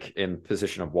models like in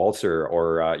position of Walter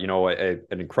or an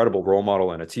incredible role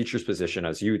model in a teacher's position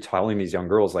as you telling these young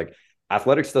girls like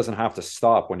athletics doesn't have to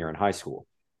stop when you're in high school.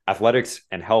 Athletics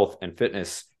and health and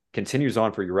fitness continues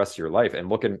on for the rest of your life, and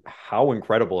look at how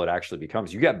incredible it actually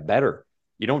becomes. You get better.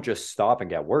 You don't just stop and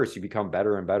get worse. You become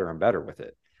better and better and better with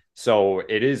it. So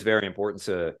it is very important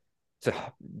to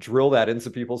drill that into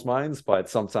people's minds, but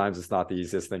sometimes it's not the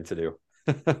easiest thing to do.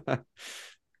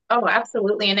 Oh,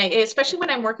 absolutely. And especially when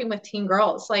I'm working with teen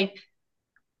girls, like,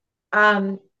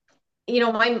 um,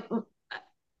 my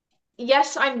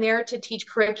yes, I'm there to teach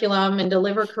curriculum and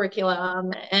deliver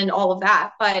curriculum and all of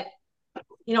that. But,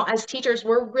 as teachers,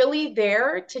 we're really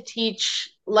there to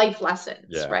teach life lessons,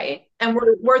 Yeah. right? And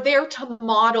we're there to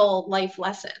model life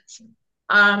lessons.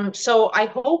 So I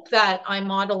hope that I'm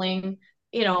modeling,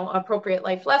 appropriate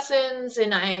life lessons,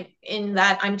 and in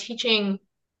that I'm teaching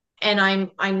and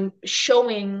I'm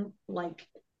showing like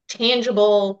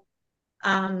tangible,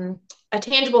 a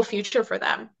tangible future for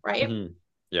them, right? Mm-hmm.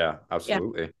 Yeah, Yeah.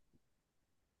 absolutely.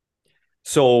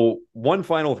 So one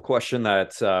final question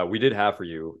that we did have for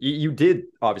you, you did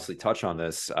obviously touch on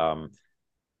this,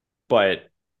 but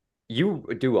you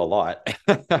do a lot.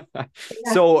 Yeah.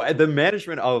 So the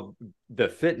management of the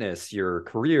fitness, your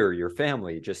career, your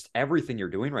family, just everything you're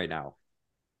doing right now.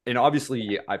 And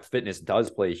obviously, fitness does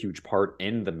play a huge part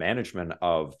in the management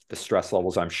of the stress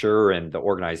levels, I'm sure, and the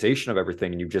organization of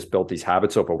everything. And you've just built these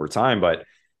habits up over time. But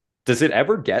does it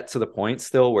ever get to the point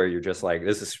still where you're just like,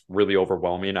 this is really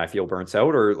overwhelming, I feel burnt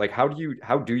out? Or like how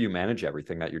do you manage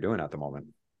everything that you're doing at the moment?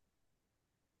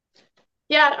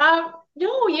 Yeah.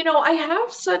 No, I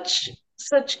have such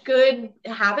good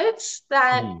habits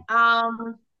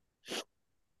Mhm.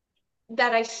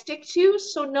 that I stick to.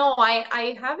 So no,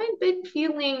 I haven't been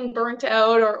feeling burnt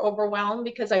out or overwhelmed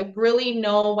because I really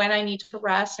know when I need to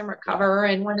rest and Yeah. recover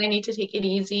and when I need to take it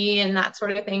easy and that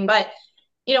sort of thing. But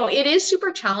it is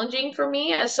super challenging for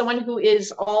me as someone who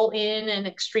is all in and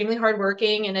extremely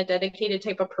hardworking and a dedicated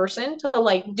type of person to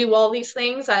like do all these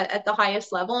things at the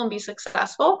highest level and be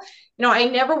successful. I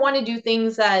never want to do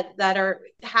things that are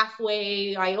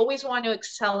halfway. I always want to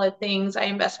excel at things I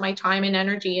invest my time and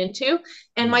energy into.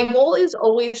 And my Mhm. goal is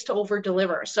always to over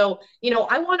deliver. So,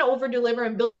 I want to over deliver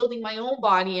in building my own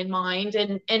body and mind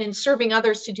and in serving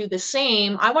others to do the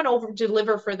same. I want to over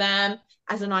deliver for them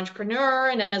as an entrepreneur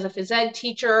and as a phys ed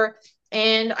teacher.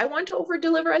 And I want to over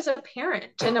deliver as a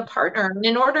parent and a partner. And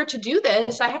in order to do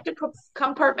this, I have to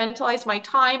compartmentalize my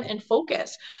time and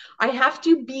focus. I have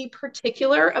to be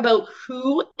particular about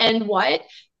who and what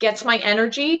gets my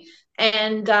energy.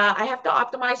 And I have to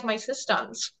optimize my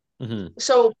systems. Mhm.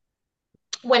 So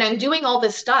when I'm doing all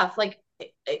this stuff, like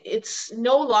it's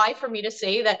no lie for me to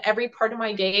say that every part of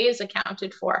my day is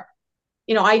accounted for.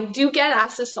 I do get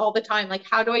asked this all the time, like,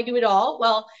 how do I do it all?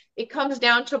 Well, it comes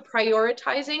down to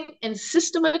prioritizing and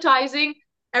systematizing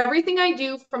everything I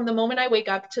do from the moment I wake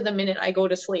up to the minute I go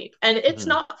to sleep. And it's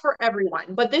Mhm. not for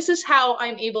everyone, but this is how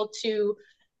I'm able to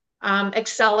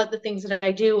excel at the things that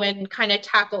I do and kind of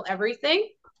tackle everything.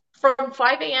 from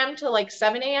 5 a.m. to like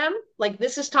 7 a.m., like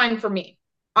this is time for me.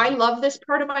 I love this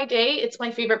part of my day. It's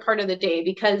my favorite part of the day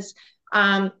because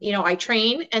I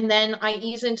train and then I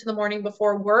ease into the morning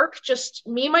before work, just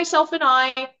me, myself, and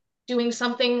I doing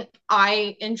something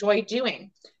I enjoy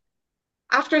doing.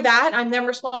 After that, I'm then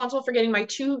responsible for getting my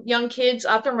two young kids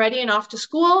up and ready and off to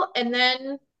school. And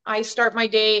then I start my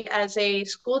day as a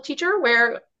school teacher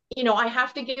where, I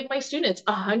have to give my students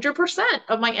 100%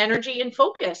 of my energy and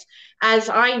focus, as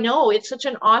I know it's such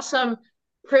an awesome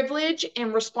privilege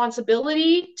and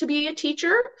responsibility to be a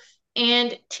teacher.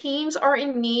 And teens are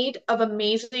in need of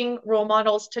amazing role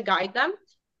models to guide them.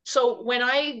 So when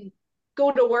I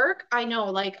go to work, I know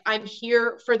like I'm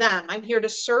here for them. I'm here to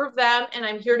serve them and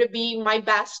I'm here to be my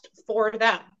best for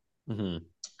them. Mm-hmm.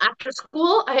 After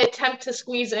school, I attempt to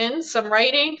squeeze in some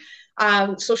writing,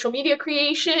 social media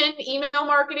creation, email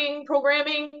marketing,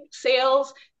 programming,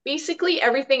 sales, basically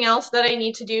everything else that I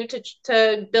need to do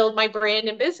to build my brand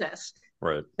and business.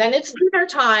 Right. Then it's dinner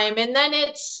time, and then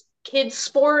it's kids'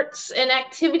 sports and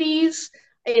activities.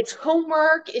 It's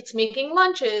homework, it's making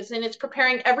lunches, and it's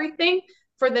preparing everything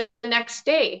for the next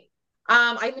day.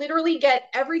 I literally get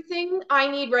everything I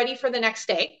need ready for the next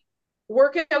day.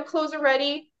 Workout clothes are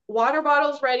ready, water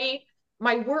bottles ready,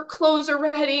 my work clothes are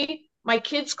ready, my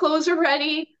kids' clothes are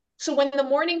ready. So when the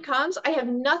morning comes, I have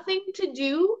nothing to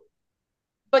do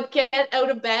but get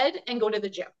out of bed and go to the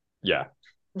gym. Yeah.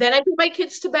 Then I put my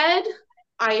kids to bed.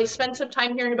 I spend some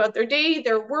time hearing about their day,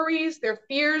 their worries, their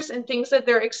fears, and things that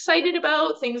they're excited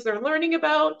about, things they're learning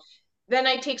about. Then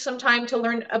I take some time to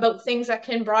learn about things that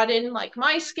can broaden like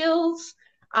my skills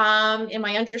and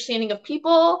my understanding of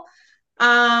people.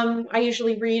 I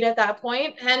usually read at that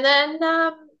point. And then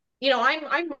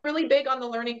I'm really big on the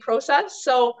learning process.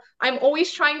 So I'm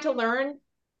always trying to learn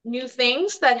new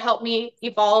things that help me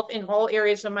evolve in all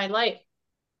areas of my life.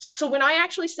 So when I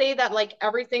actually say that like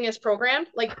everything is programmed,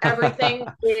 like everything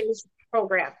is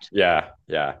programmed. Yeah.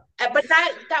 Yeah. But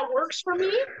that works for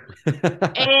me,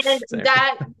 and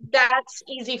that's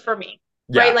easy for me,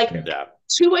 right? Yeah. Like Yeah.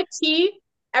 to a T,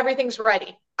 everything's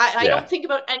ready. I Yeah. don't think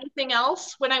about anything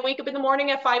else when I wake up in the morning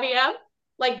at 5 a.m.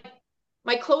 Like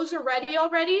my clothes are ready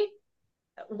already,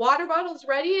 water bottle's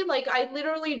ready. Like I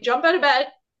literally jump out of bed,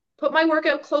 put my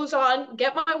workout clothes on,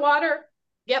 get my water,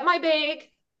 get my bag,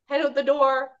 head out the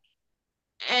door,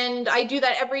 and I do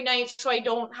that every night so I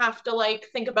don't have to like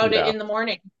think about it Yeah. in the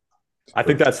morning. I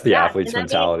think that's the Yeah, athlete's and I mean,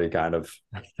 mentality, kind of.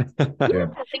 yeah,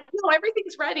 like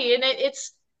everything's ready, and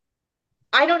it's.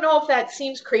 I don't know if that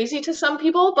seems crazy to some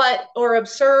people, but or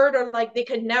absurd, or like they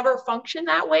could never function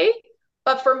that way.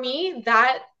 But for me,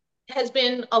 that has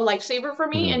been a lifesaver for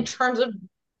me Mhm.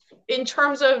 in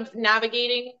terms of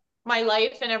navigating my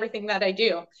life and everything that I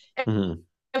do. Mhm.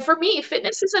 And for me,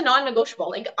 fitness is a non-negotiable.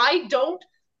 Like I don't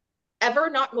ever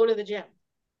not go to the gym.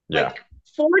 Yeah. Like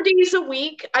 4 days a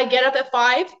week, I get up at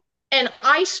 5 and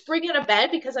I spring out of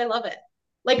bed because I love it.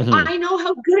 Like Mhm. I know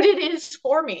how good it is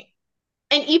for me.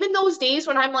 And even those days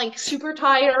when I'm like super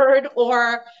tired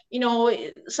or,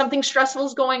 something stressful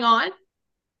is going on,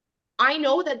 I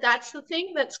know that that's the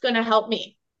thing that's going to help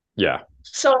me. Yeah.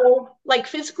 So, like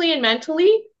physically and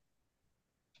mentally,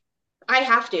 I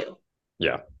have to.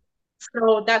 Yeah.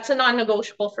 So that's a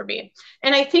non-negotiable for me.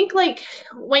 And I think like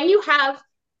when you have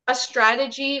a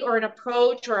strategy or an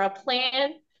approach or a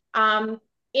plan um,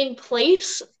 in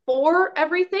place for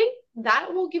everything,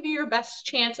 that will give you your best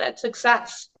chance at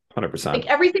success. Like 100%.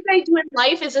 everything I do in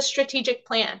life is a strategic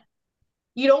plan.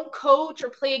 You don't coach or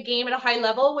play a game at a high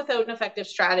level without an effective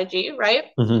strategy, right?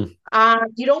 Mhm.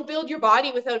 You don't build your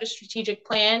body without a strategic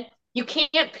plan. You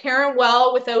can't parent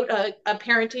well without a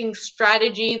parenting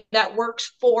strategy that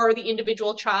works for the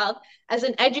individual child. As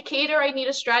an educator, I need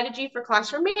a strategy for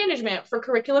classroom management, for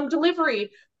curriculum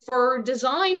delivery, for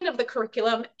design of the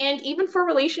curriculum, and even for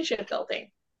relationship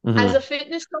building. As a Mhm.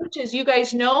 fitness coach, as you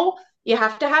guys know, you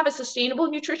have to have a sustainable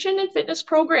nutrition and fitness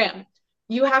program.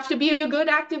 You have to be a good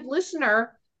active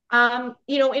listener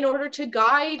in order to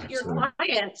guide your Absolutely.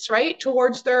 clients, right,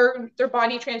 towards their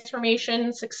body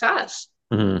transformation success.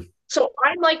 Mhm. So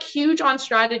I'm like huge on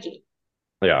strategy.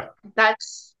 Yeah.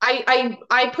 That's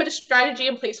I put a strategy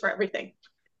in place for everything.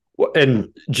 Well,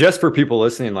 and just for people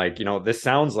listening, like, this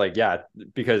sounds like, yeah,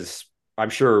 because I'm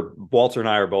sure Walter and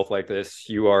I are both like this.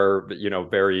 You are,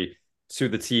 very to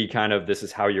the T kind of, this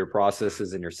is how your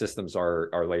processes and your systems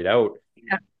are laid out.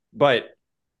 Yeah. But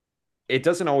it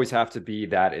doesn't always have to be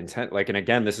that intent. Like, and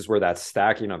again, this is where that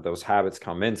stacking of those habits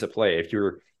come into play.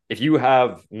 If you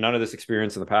have none of this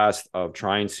experience in the past of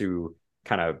trying to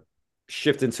kind of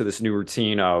shift into this new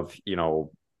routine of,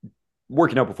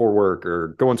 working out before work or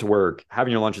going to work,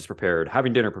 having your lunches prepared,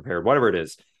 having dinner prepared, whatever it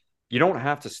is, you don't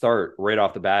have to start right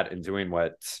off the bat and doing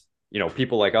what,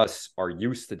 people like us are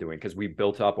used to doing because we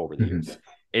built up over the Mhm. years.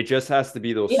 It just has to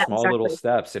be those Yeah, small little exactly.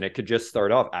 steps. And it could just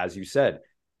start off, as you said,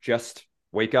 just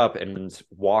wake up and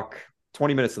walk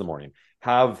 20 minutes in the morning,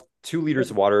 have 2 liters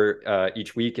of water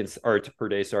each week or per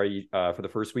day, sorry, for the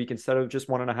first week instead of just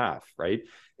 1.5, right?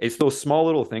 It's those small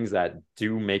little things that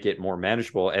do make it more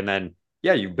manageable. And then,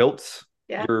 yeah, you built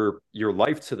Yeah. your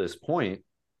life to this point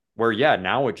where, yeah,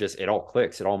 now it all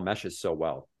clicks, it all meshes so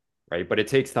well, right? But it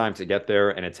takes time to get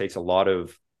there, and it takes a lot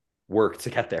of work to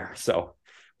get there. So,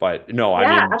 but no, I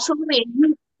Yeah, mean, absolutely.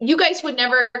 You guys would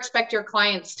never expect your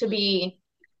clients to be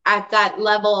at that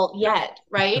level yet,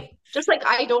 right? Just like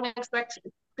I don't expect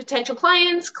potential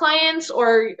clients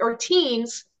or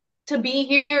teens to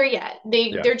be here yet.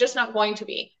 yeah. They're just not going to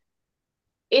be.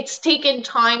 It's taken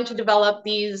time to develop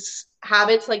these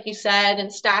habits, like you said,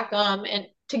 and stack them and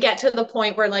to get to the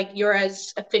point where like you're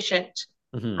as efficient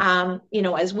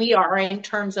Mhm. as we are in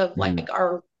terms of Mhm. like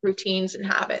our routines and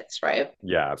habits, right?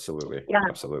 Yeah, absolutely. Yeah.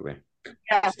 Absolutely.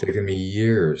 Yeah. It's taken me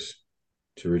years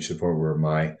to reach the point where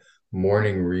my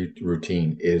morning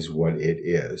routine is what it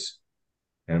is,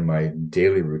 and my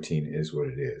daily routine is what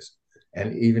it is.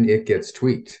 And even it gets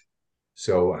tweaked.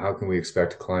 So how can we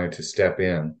expect a client to step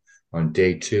in on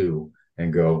day 2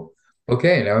 and go,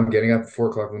 okay, now I'm getting up at 4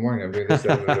 o'clock in the morning. I'm doing this,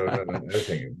 that, other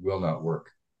thing. It will not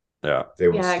work. Yeah. They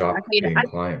will Yeah, stop exactly. being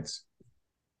clients.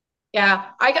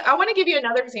 I want to give you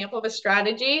another example of a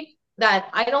strategy that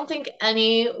I don't think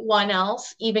anyone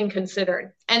else even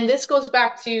considered. And this goes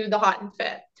back to the hot and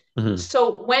fit. Mhm.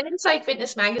 So when Inside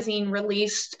Fitness magazine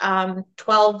released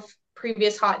 12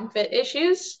 previous hot and fit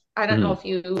issues, I don't know Mhm. if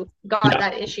you got Yeah.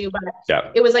 that issue, but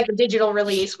Yeah. it was like a digital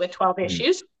release with 12 Mhm.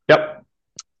 issues. Yep.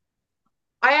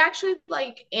 I actually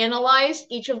like analyzed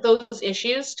each of those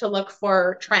issues to look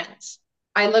for trends.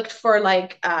 I looked for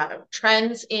like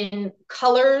trends in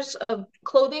colors of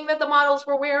clothing that the models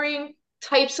were wearing,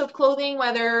 types of clothing,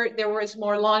 whether there was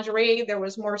more lingerie, there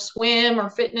was more swim or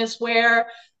fitness wear,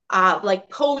 like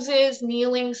poses,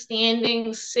 kneeling,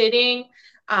 standing, sitting,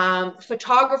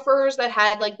 photographers that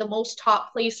had like the most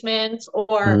top placements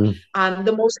or Mhm.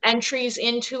 the most entries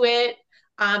into it.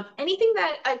 Anything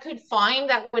that I could find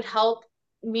that would help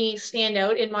me stand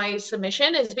out in my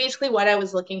submission is basically what I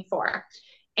was looking for.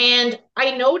 And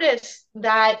I noticed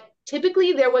that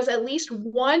typically there was at least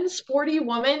one sporty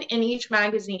woman in each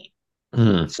magazine.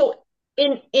 Mhm. So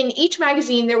in each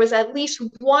magazine there was at least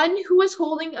one who was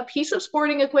holding a piece of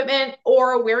sporting equipment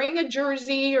or wearing a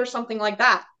jersey or something like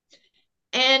that.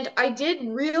 And I did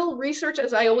real research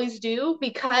as I always do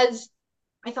because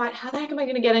I thought, how the heck am I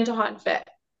going to get into hot and fit?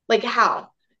 Like how?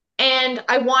 And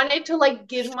I wanted to like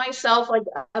give myself like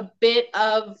a bit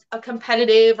of a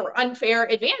competitive or unfair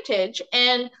advantage.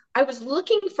 And I was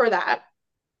looking for that.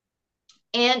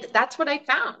 And that's what I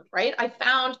found, right? I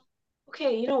found,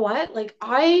 okay, you know what? Like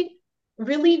I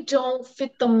really don't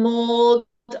fit the mold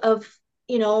of,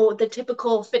 the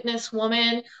typical fitness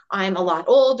woman. I'm a lot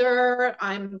older.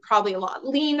 I'm probably a lot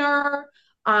leaner.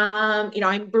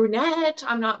 I'm brunette.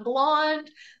 I'm not blonde.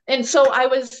 And so I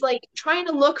was like trying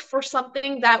to look for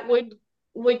something that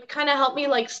would kind of help me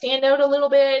like stand out a little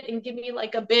bit and give me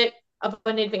like a bit of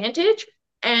an advantage.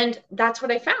 And that's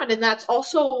what I found. And that's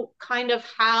also kind of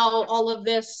how all of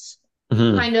this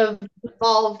Mhm. kind of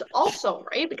evolved, also,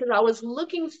 right? Because I was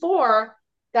looking for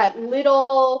that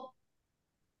little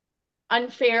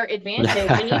unfair advantage.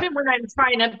 And even when I'm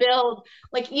trying to build,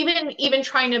 like even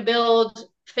trying to build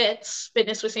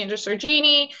fitness with Sandra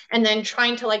Sorgini, and then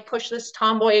trying to like push this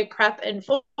tomboy prep and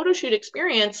photo shoot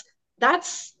experience,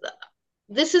 that's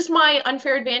this is my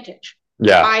unfair advantage.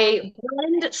 Yeah. I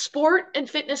blend sport and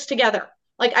fitness together.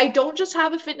 Like I don't just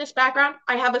have a fitness background,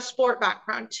 I have a sport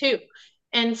background too.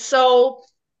 And so,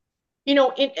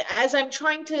 as I'm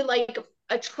trying to like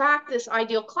attract this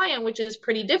ideal client, which is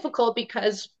pretty difficult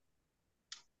because,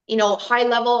 high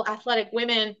level athletic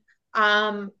women,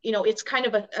 it's kind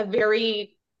of a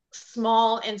very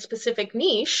small and specific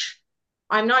niche.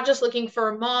 I'm not just looking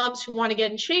for moms who want to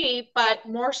get in shape, but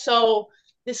more so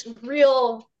this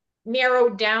real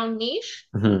narrowed down niche.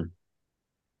 Mhm.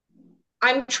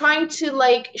 I'm trying to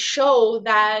like show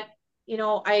that,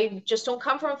 I just don't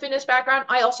come from a fitness background.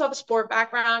 I also have a sport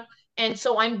background. And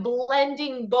so I'm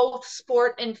blending both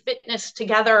sport and fitness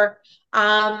together.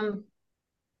 And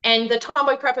the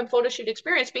Tomboy Prep and Photo Shoot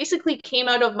experience basically came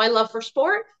out of my love for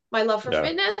sport, my love for Yeah.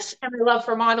 fitness, and my love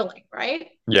for modeling,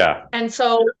 right? Yeah. And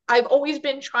so I've always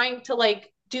been trying to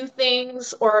like do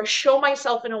things or show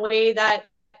myself in a way that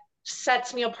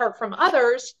sets me apart from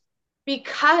others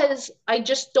because I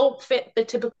just don't fit the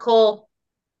typical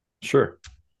Sure.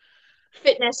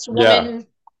 fitness Yeah. woman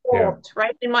Yeah. solved,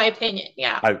 right? In my opinion.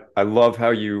 Yeah. I love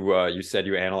how you said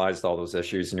you analyzed all those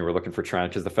issues and you were looking for trends,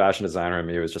 because the fashion designer in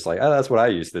me was just like, oh, that's what I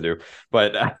used to do.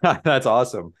 But that's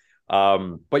awesome.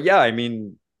 But yeah, I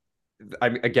mean,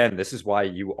 again, this is why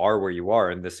you are where you are,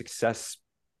 and the success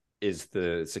is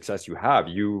the success you have.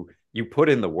 You put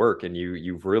in the work, and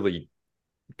you've really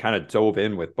kind of dove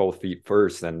in with both feet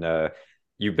first, and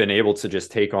you've been able to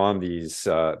just take on these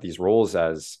roles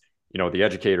as, you know, the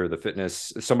educator, the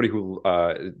fitness, somebody who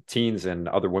teens and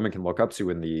other women can look up to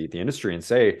in the industry and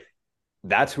say,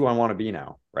 that's who I want to be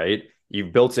now, right?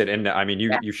 You've built it, and I mean,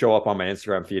 you show up on my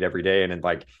Instagram feed every day, and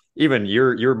like even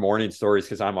your morning stories,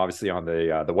 because I'm obviously on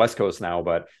the West Coast now,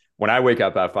 but when I wake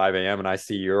up at 5 a.m. and I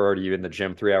see you're already in the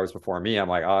gym 3 hours before me, I'm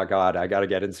like, oh God, I got to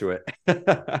get into it.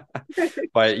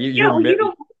 But Yeah,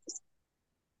 well,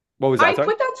 what was that? I Sorry?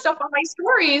 put that stuff on my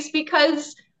stories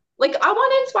because like I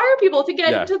want to inspire people to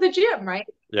get Yeah, into the gym, right?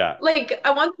 yeah. Like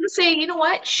I want them to say, you know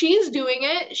what? She's doing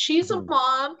it. She's a Mhm.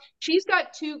 mom. She's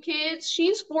got 2 kids.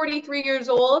 She's 43 years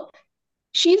old.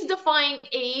 She's defying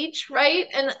age, right?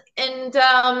 And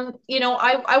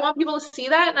I want people to see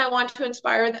that, and I want to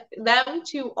inspire them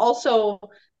to also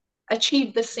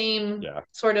achieve the same Yeah,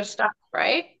 sort of stuff,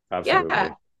 right? Yeah.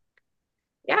 absolutely.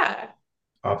 Yeah.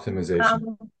 Optimization.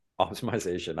 Um,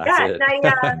 Optimization, that's yeah, it.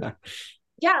 and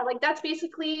yeah, like that's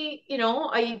basically,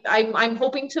 I'm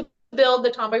hoping to build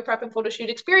the Tomboy Prep and photo shoot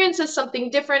experience as something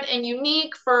different and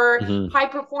unique for Mhm. high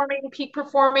performing, peak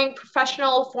performing,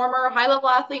 professional, former high level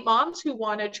athlete moms who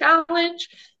want a challenge.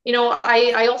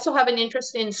 I also have an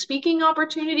interest in speaking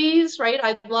opportunities, right?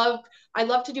 I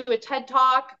love to do a TED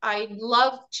talk. I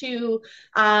love to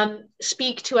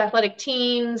speak to athletic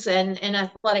teens and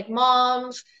athletic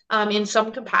moms in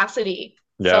some capacity.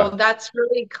 So Yeah. that's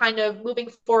really kind of moving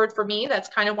forward for me. That's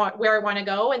kind of where I want to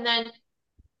go. And then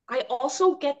I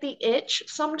also get the itch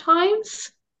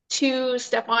sometimes to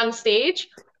step on stage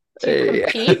to Hey.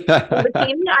 compete in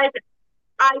bikini.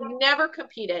 I've never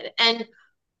competed, and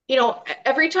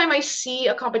every time I see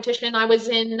a competition, I was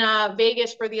in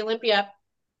Vegas for the Olympia,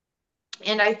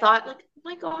 and I thought, like, oh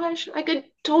my gosh, I could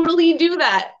totally do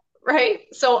that, right?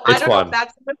 So I It's don't know if fun.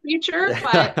 that's in the future,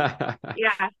 but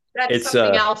yeah, that's It's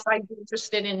something else I'd be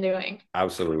interested in doing.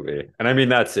 absolutely. And I mean,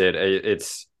 that's it.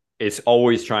 It's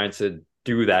always trying to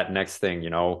do that next thing, you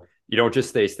know. You don't just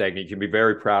stay stagnant. You can be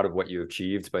very proud of what you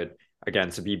achieved, but again,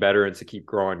 to be better and to keep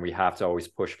growing, we have to always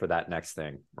push for that next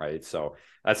thing, right? So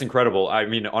that's incredible. I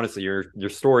mean, honestly, your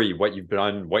story, what you've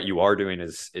done, what you are doing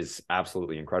is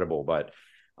absolutely incredible. But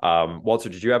Walter,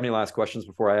 did you have any last questions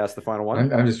before I ask the final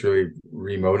one? I'm just really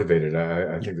remotivated.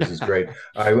 I think this is great.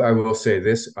 I will say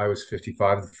this, I was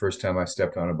 55 the first time I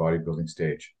stepped on a bodybuilding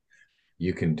stage.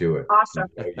 You can do it. You Awesome.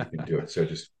 know you can do it. So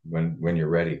just when you're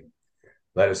ready,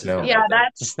 let us Just get know. Yeah, out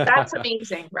there. that's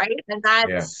amazing, right? And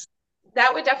Yeah.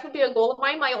 that would definitely be a goal of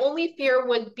mine. My only fear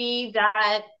would be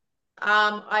that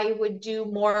I would do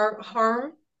more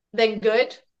harm than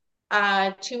good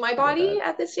to my Yeah. body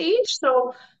at this age.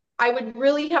 So I would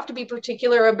really have to be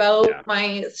particular Yeah. about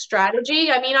my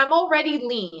strategy. I mean, I'm already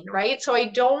lean, right? So I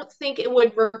don't think it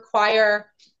would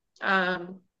require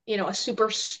a super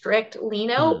strict lean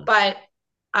out, Mhm. but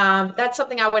that's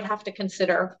something I would have to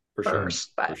consider For sure. Mm.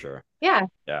 first. For But sure. yeah,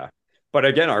 Yeah. But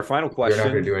again, our final You're not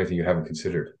going to question, do anything you haven't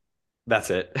considered.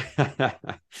 that's it.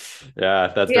 Yeah,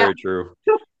 that's yeah. very true.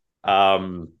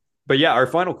 Um, but yeah, our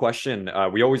final question,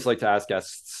 we always like to ask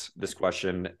guests this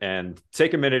question, and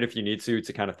take a minute if you need to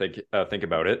kind of think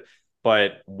about it.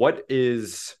 But what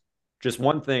is just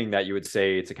one thing that you would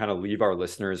say to kind of leave our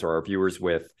listeners or our viewers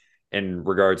with in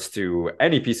regards to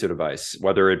any piece of advice,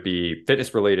 whether it be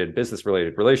fitness related, business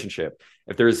related, relationship?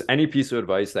 If there's any piece of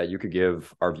advice that you could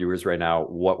give our viewers right now,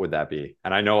 what would that be?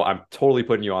 And I know I'm totally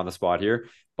putting you on the spot here,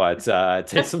 but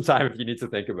take some time if you need to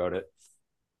think about it.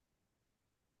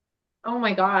 Oh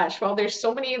my gosh. Well, there's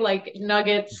so many like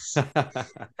nuggets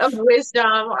of wisdom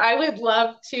I would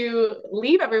love to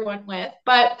leave everyone with.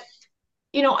 But,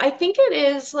 I think it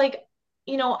is like,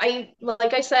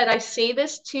 like I said, I say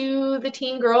this to the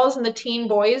teen girls and the teen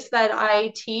boys that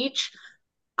I teach.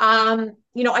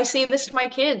 I say this to my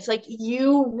kids, like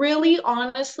you really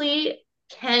honestly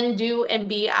can do and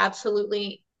be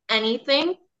absolutely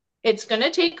anything. It's going to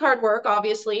take hard work,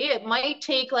 obviously. It might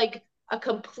take like a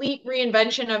complete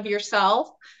reinvention of yourself.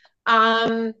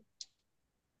 Um,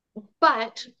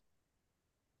 but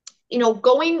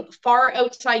going far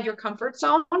outside your comfort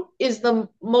zone is the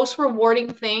most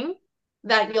rewarding thing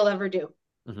that you'll ever do.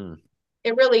 Mhm.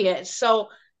 It really is. So,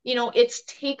 it's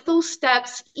take those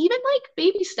steps, even like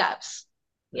baby steps,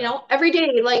 Yeah. every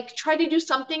day, like try to do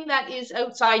something that is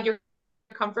outside your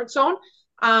comfort zone.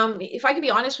 If I could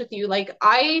be honest with you, like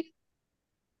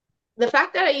the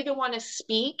fact that I even want to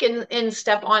speak and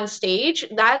step on stage,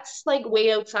 that's like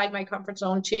way outside my comfort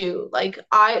zone too. Like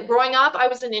growing up, I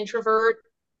was an introvert,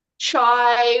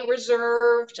 shy,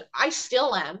 reserved. I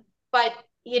still am, but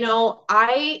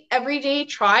I every day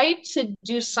try to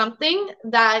do something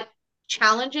that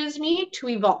challenges me to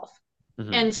evolve.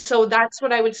 Mm-hmm. And so that's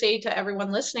what I would say to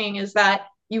everyone listening is that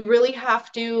you really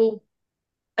have to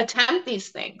attempt these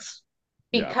things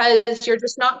Yeah. because you're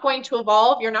just not going to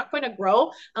evolve. You're not going to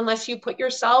grow unless you put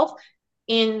yourself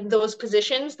in those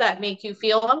positions that make you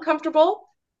feel uncomfortable,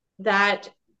 that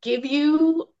give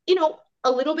you, a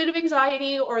little bit of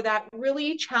anxiety or that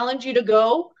really challenge you to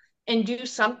go and do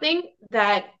something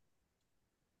that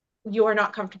you're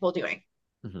not comfortable doing.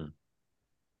 Mm-hmm.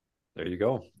 There you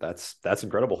go. That's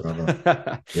incredible.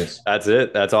 Yes. That's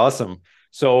it. That's awesome.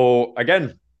 So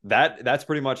again, that's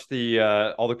pretty much the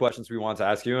all the questions we want to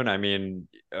ask you. And I mean,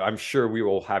 I'm sure we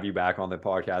will have you back on the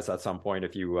podcast at some point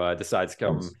if you decide to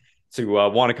come Yes. to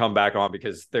want to come back on,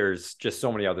 because there's just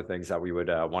so many other things that we would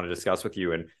want to discuss with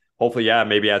you. And hopefully, yeah,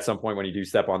 maybe at some point when you do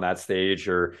step on that stage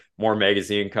or more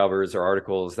magazine covers or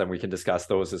articles, then we can discuss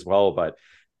those as well. But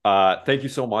thank you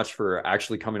so much for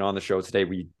actually coming on the show today.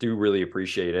 We do really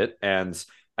appreciate it. And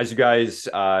as you guys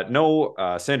know,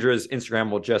 Sandra's Instagram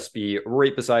will just be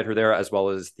right beside her there, as well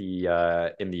as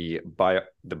the in the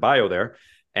bio there.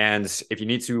 And if you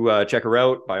need to check her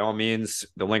out, by all means,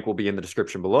 the link will be in the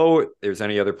description below. If there's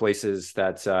any other places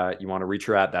that you want to reach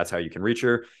her at, that's how you can reach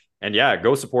her. And yeah,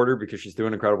 go support her because she's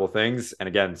doing incredible things. And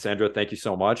again, Sandra, thank you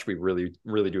so much. We really,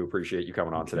 really do appreciate you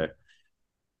coming on today.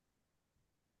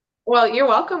 Well, you're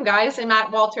welcome, guys. And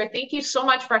Matt, Walter, thank you so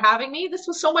much for having me. This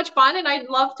was so much fun, and I'd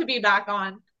love to be back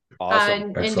on Awesome.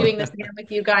 and doing this Excellent. again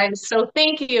with you guys. So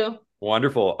thank you.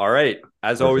 Wonderful. All right.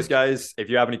 As always, Perfect. guys, if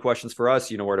you have any questions for us,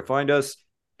 you know where to find us.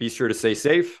 Be sure to stay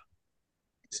safe.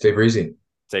 Stay breezy.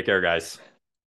 Take care, guys.